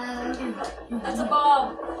once. That's a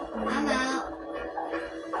bomb. I'm out.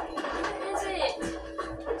 What is it?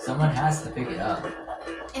 Someone has to pick it up.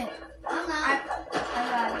 I'm out.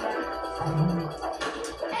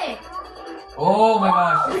 Hey. Oh my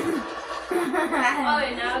gosh. Oh,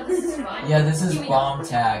 wait, now this is fine. Yeah, this is Give me bomb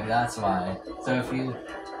tag. That's why. So if you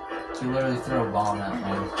literally throw a bomb at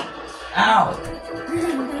one. Ow!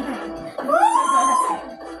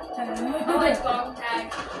 I like bomb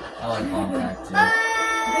tag. I like bomb tag too.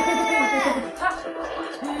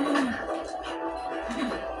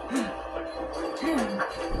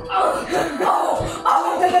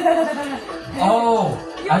 Oh!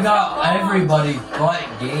 I got everybody but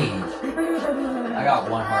Gage. I got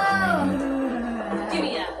one heart remaining. Give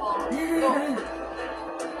me that ball. Go.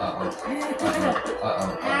 Uh-oh.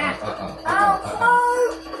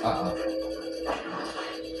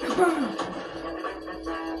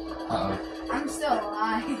 Uh-oh. I'm still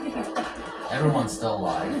alive. Everyone's still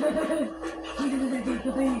alive.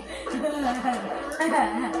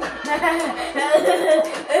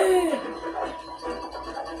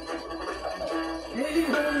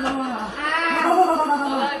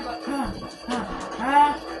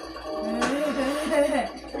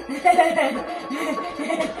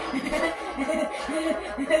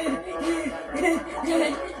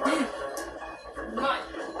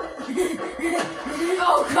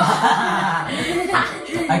 Oh god!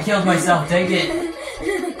 I killed myself, take it!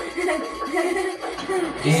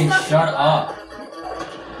 Gage, shut up. I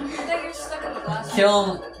think you're stuck in the glass.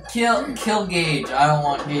 Kill Gage. I don't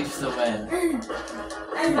want Gage to win.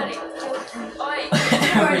 Everybody. Oh wait,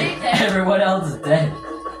 you're already dead. Everyone else is dead.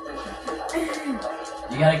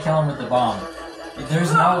 You gotta kill him with the bomb.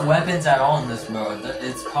 There's no weapons at all in this mode.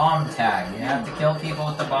 It's bomb tag. You have to kill people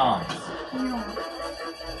with the bombs.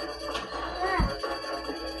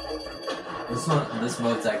 This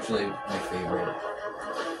mode's actually my favorite.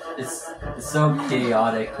 It's so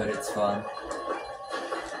chaotic, but it's fun.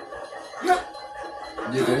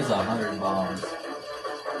 Dude, there's 100 bombs.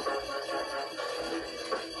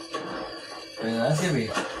 I mean, that's gonna be.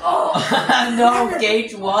 Oh no,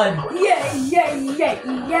 Gage won. Yeah, Gage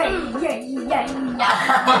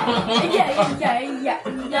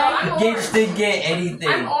didn't get anything.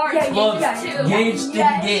 I'm orange. Look, Two. Gage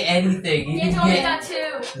didn't get anything. He Gage didn't only get. got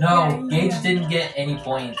 2. No, Gage didn't get any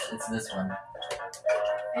points. It's this one.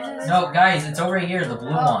 No, guys, it's over here, the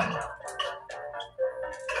blue one.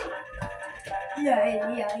 We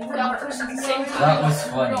all pushed at the same time. That was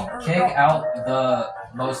funny. Kick out the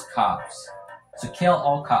most cops. So kill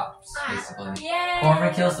all cops, basically. Yay! Whoever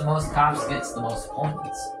kills the most cops gets the most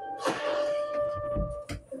points.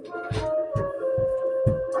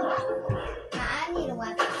 I need a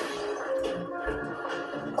weapon.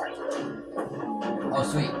 Oh,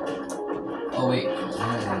 sweet. Oh, wait.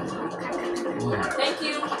 Ooh. Thank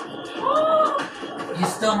you. You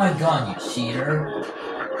stole my gun, you cheater.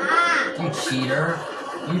 Ah! You cheater.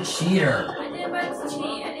 You cheater. I didn't meant to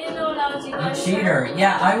cheat. I didn't know that was you You guys. cheater.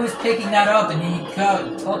 Yeah, I was picking that up and you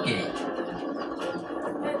took it. I'm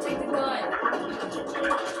gonna take the gun.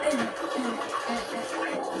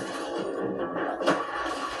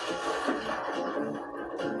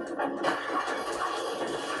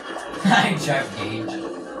 I trapped Gage.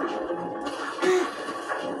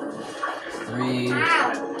 3,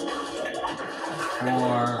 Ow!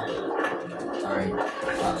 4. Sorry.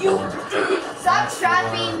 Not You- 4. Stop That's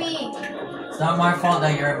trapping 4. me. It's not my fault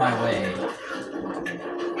that you're in my way. Ow!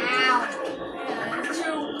 Yeah,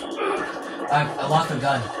 2. I lost the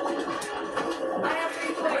gun. I have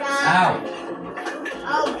 3 points. Ow.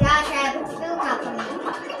 Oh gosh, I have a fill cup on me.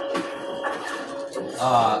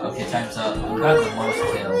 Okay, time's up. You got the most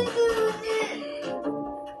kills.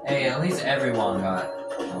 Hey, at least everyone got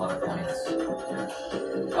a lot of points.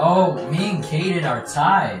 Oh, me and Kaden are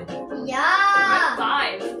tied. I'm Yeah!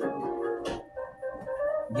 5.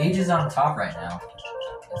 Gage is on top right now.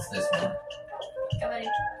 It's this one. Get ready.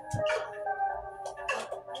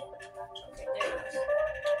 Okay, there it goes.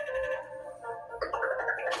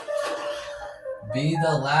 Be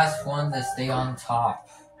the last one to stay on top.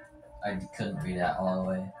 I couldn't read that all the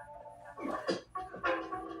way.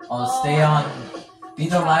 I'll stay on. Be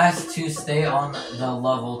the last to stay on the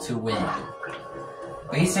level to win.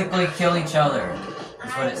 Basically, kill each other.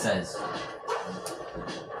 That's what it says.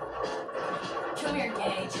 Come here,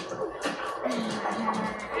 Gage.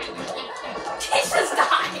 Gage just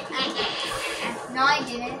died. No, I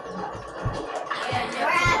didn't. Yeah, you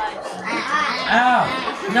have 2 lives. Ow!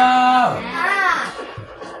 No! Ah!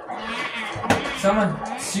 Someone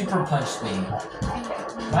super punched me.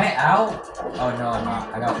 Am I out? Oh no, I'm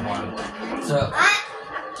not. I got 1. So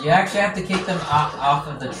you actually have to kick them off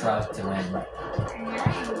of the truck to win.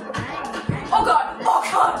 Oh god! Oh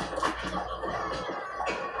god!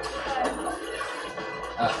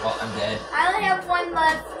 Well, I'm dead. I only have 1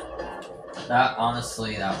 left. That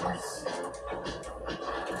honestly, that was.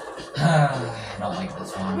 I don't like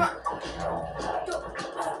this one at all.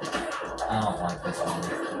 I don't like this one.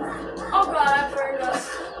 Oh god, I burned us.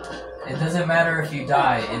 It doesn't matter if you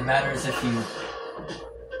die. It matters if you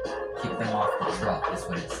kick them off the truck. Is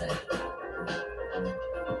what it said.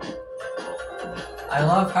 I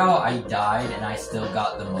love how I died and I still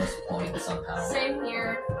got the most points somehow. Same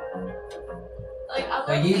here. Like, I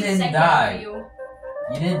But love you the didn't second die. view.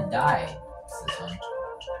 You didn't die. It's this one.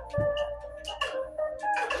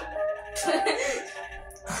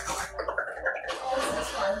 Oh, it's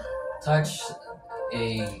this one. Touch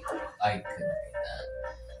a. I couldn't read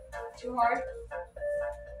Too hard?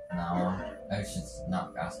 that. No, it's just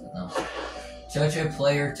not fast enough. Touch a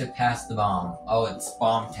player to pass the bomb. Oh, it's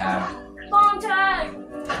bomb tag. Bomb tag!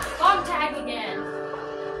 Bomb tag again.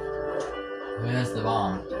 Who has the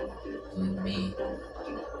bomb? Me.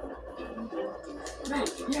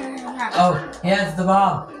 Oh, he has the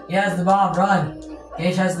bomb. He has the bomb. Run.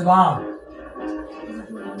 Gage has the bomb.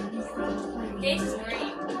 Gage is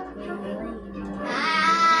green.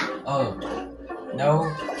 Ah! Oh. No.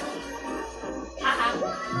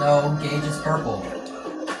 Haha. No, Gage is purple. Oh,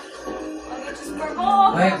 Gage is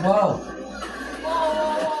purple. Wait, whoa.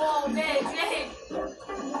 Whoa, Gage.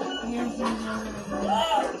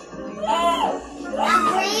 I'm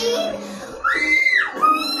green!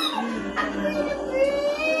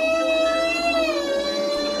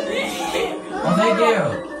 Oh, thank you.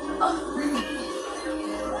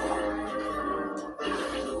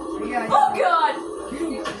 Oh god!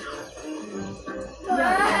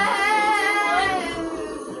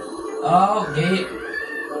 Oh,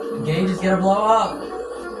 Gage is gonna blow up.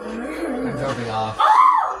 I'm jumping off.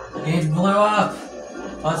 Gage blew up.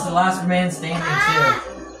 Oh, it's the last man standing too.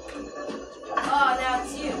 Oh, now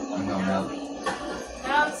it's you. I'm going up.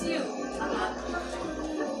 Now it's you.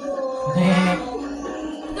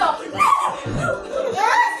 No.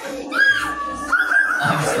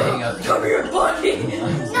 I'm staying up here.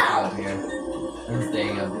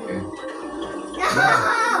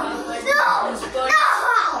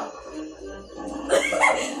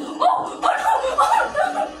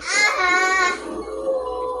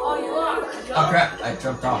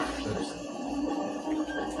 jumped off. Oops.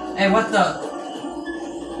 Hey, what the?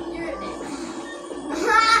 You're an idiot.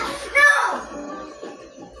 No!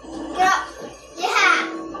 Get up. Yeah.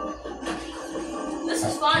 This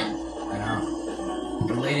is fun. I know.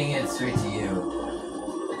 I'm leading it straight to you.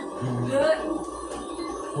 Good.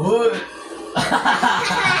 What?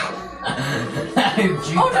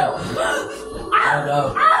 Oh no! Oh no!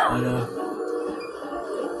 Oh no!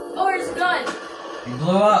 Oh, where's the gun? You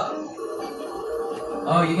blew up!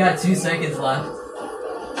 Oh, you got 2 seconds left.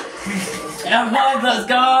 F1, let's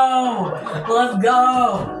go! Let's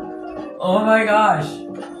go! Oh my gosh!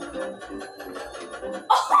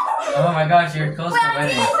 Oh my gosh, you're close to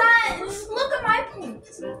winning. Look at my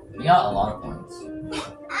points. You got a lot of points.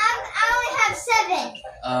 I only have 7.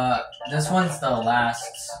 This one's the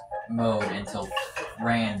last mode until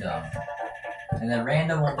random. And then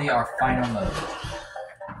random will be our final mode.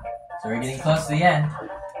 So we're getting close to the end.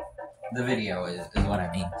 The video is what I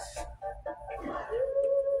mean.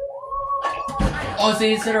 Oh, it's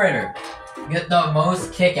the incinerator. Get the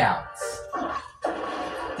most kickouts.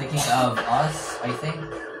 Thinking of us, I think.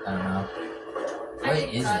 I don't know. What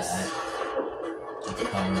is that? It's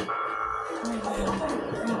coming.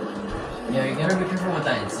 Yeah, you gotta be careful with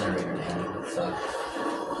that incinerator, man. It sucks.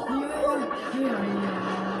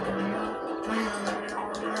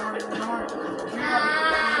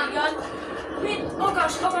 Oh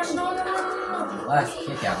gosh, no. Last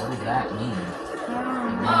kick out, what does that mean?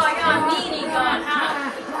 Oh, I got a meanie gun, huh?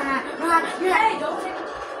 Hey, don't take it.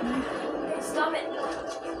 Hey, stop it.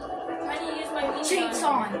 I'm trying to use my meanie gun.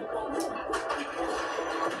 Chainsaw.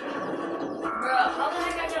 Bruh, how the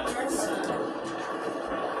heck I got turned to?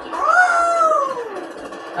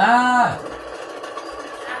 Ah!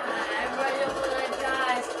 Everybody over there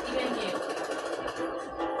dies, even you.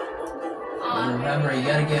 Remember, you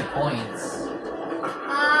gotta get points.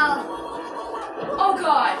 Oh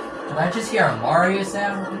god! Did I just hear a Mario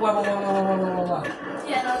sound? Whoa.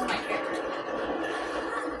 Yeah, that was my character.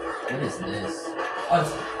 What is this? Oh,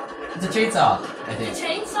 it's a chainsaw, I The think.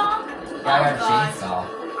 chainsaw? Yeah, I got a chainsaw.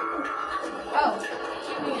 Oh,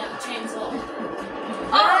 keep me at the chainsaw.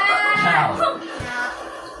 Oh! How?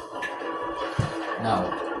 No.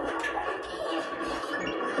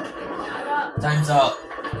 I got... Time's up.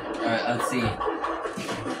 Alright, let's see.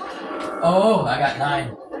 Oh, I got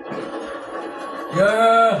 9.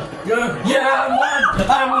 Yeah!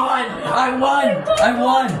 I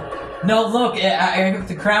won! No, look, I got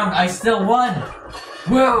the crown. I still won.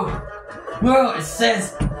 Whoa! It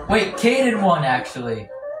says, wait, Caden won actually.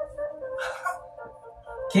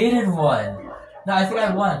 Caden won. No, I think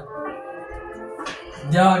I won.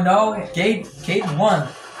 No, Caden won.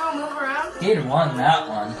 Oh, move around. Caden won that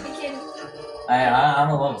one. I'm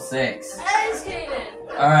a level 6. That is Caden.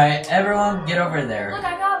 Alright, everyone, get over there. Look,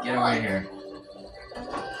 I got Get blood. over here.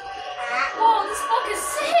 Whoa, this book is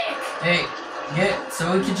sick. Hey, so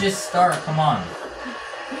we could just start. Come on.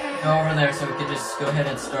 Go over there so we could just go ahead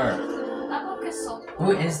and start. That book is so cool.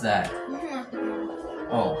 Who is that?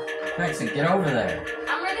 Oh, Maxie, get over there.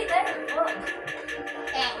 I'm already there. Look.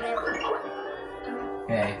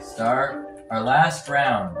 Okay, start. Our last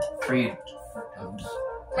round. Free.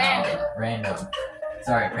 Random.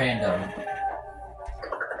 Sorry, random.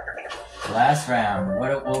 Last round.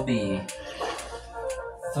 What it will be.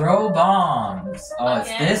 Throw bombs. Oh,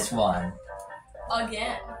 Again? It's this one.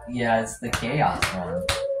 Again. Yeah, it's the chaos one.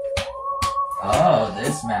 Oh,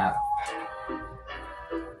 this map.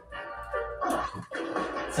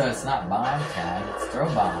 So it's not bomb tag, it's throw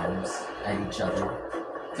bombs at each other.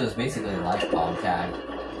 So it's basically like bomb tag.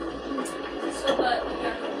 So, but you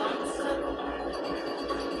got the bombs.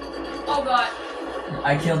 Oh god.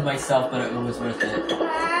 I killed myself, but it was worth it.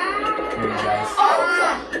 Here you guys. Oh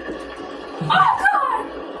god. Oh god.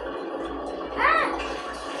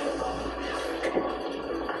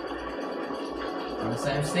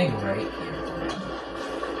 I'm staying right here.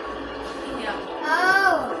 Yeah.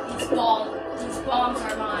 Oh! These bombs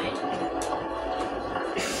are mine.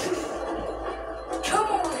 Come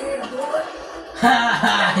over here, boy.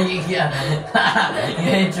 You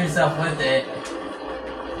hit yourself with it.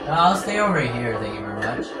 I'll stay over here, thank you very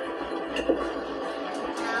much.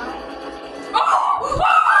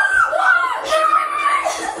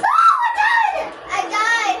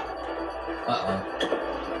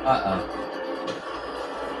 Uh-oh.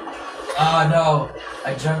 Oh no,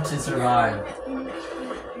 I jumped to survive. You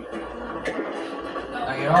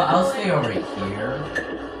know what, I'll stay over here.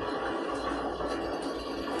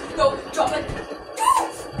 Go, drop it.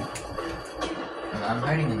 I'm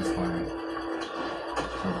hiding in this corner.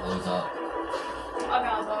 So it blows up. I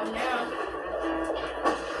gotta go now.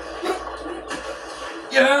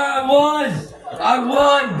 Yeah, I won! I I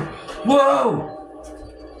won! Whoa!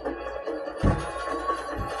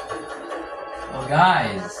 Well,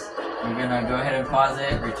 guys, we're gonna go ahead and pause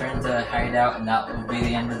it, return to hideout, and that will be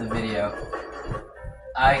the end of the video.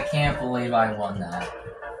 I can't believe I won that.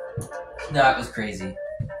 That was crazy.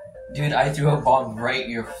 Dude, I threw a bomb right in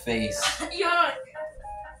your face. Yeah.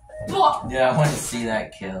 Yeah, I want to see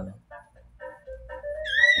that kill.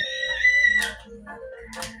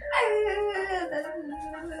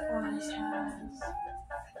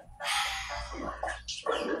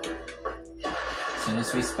 As soon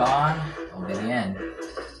as we spawn, it'll be the end.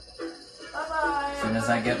 Bye-bye. As soon as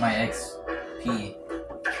I get my XP.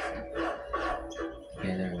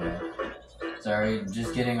 Okay, there we go. Sorry,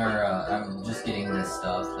 just getting our, I'm just getting this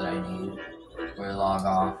stuff that I need. We'll log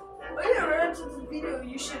off. Oh yeah, right after the video,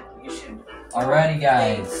 you should. Alrighty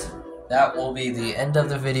guys, that will be the end of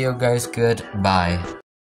the video guys, goodbye.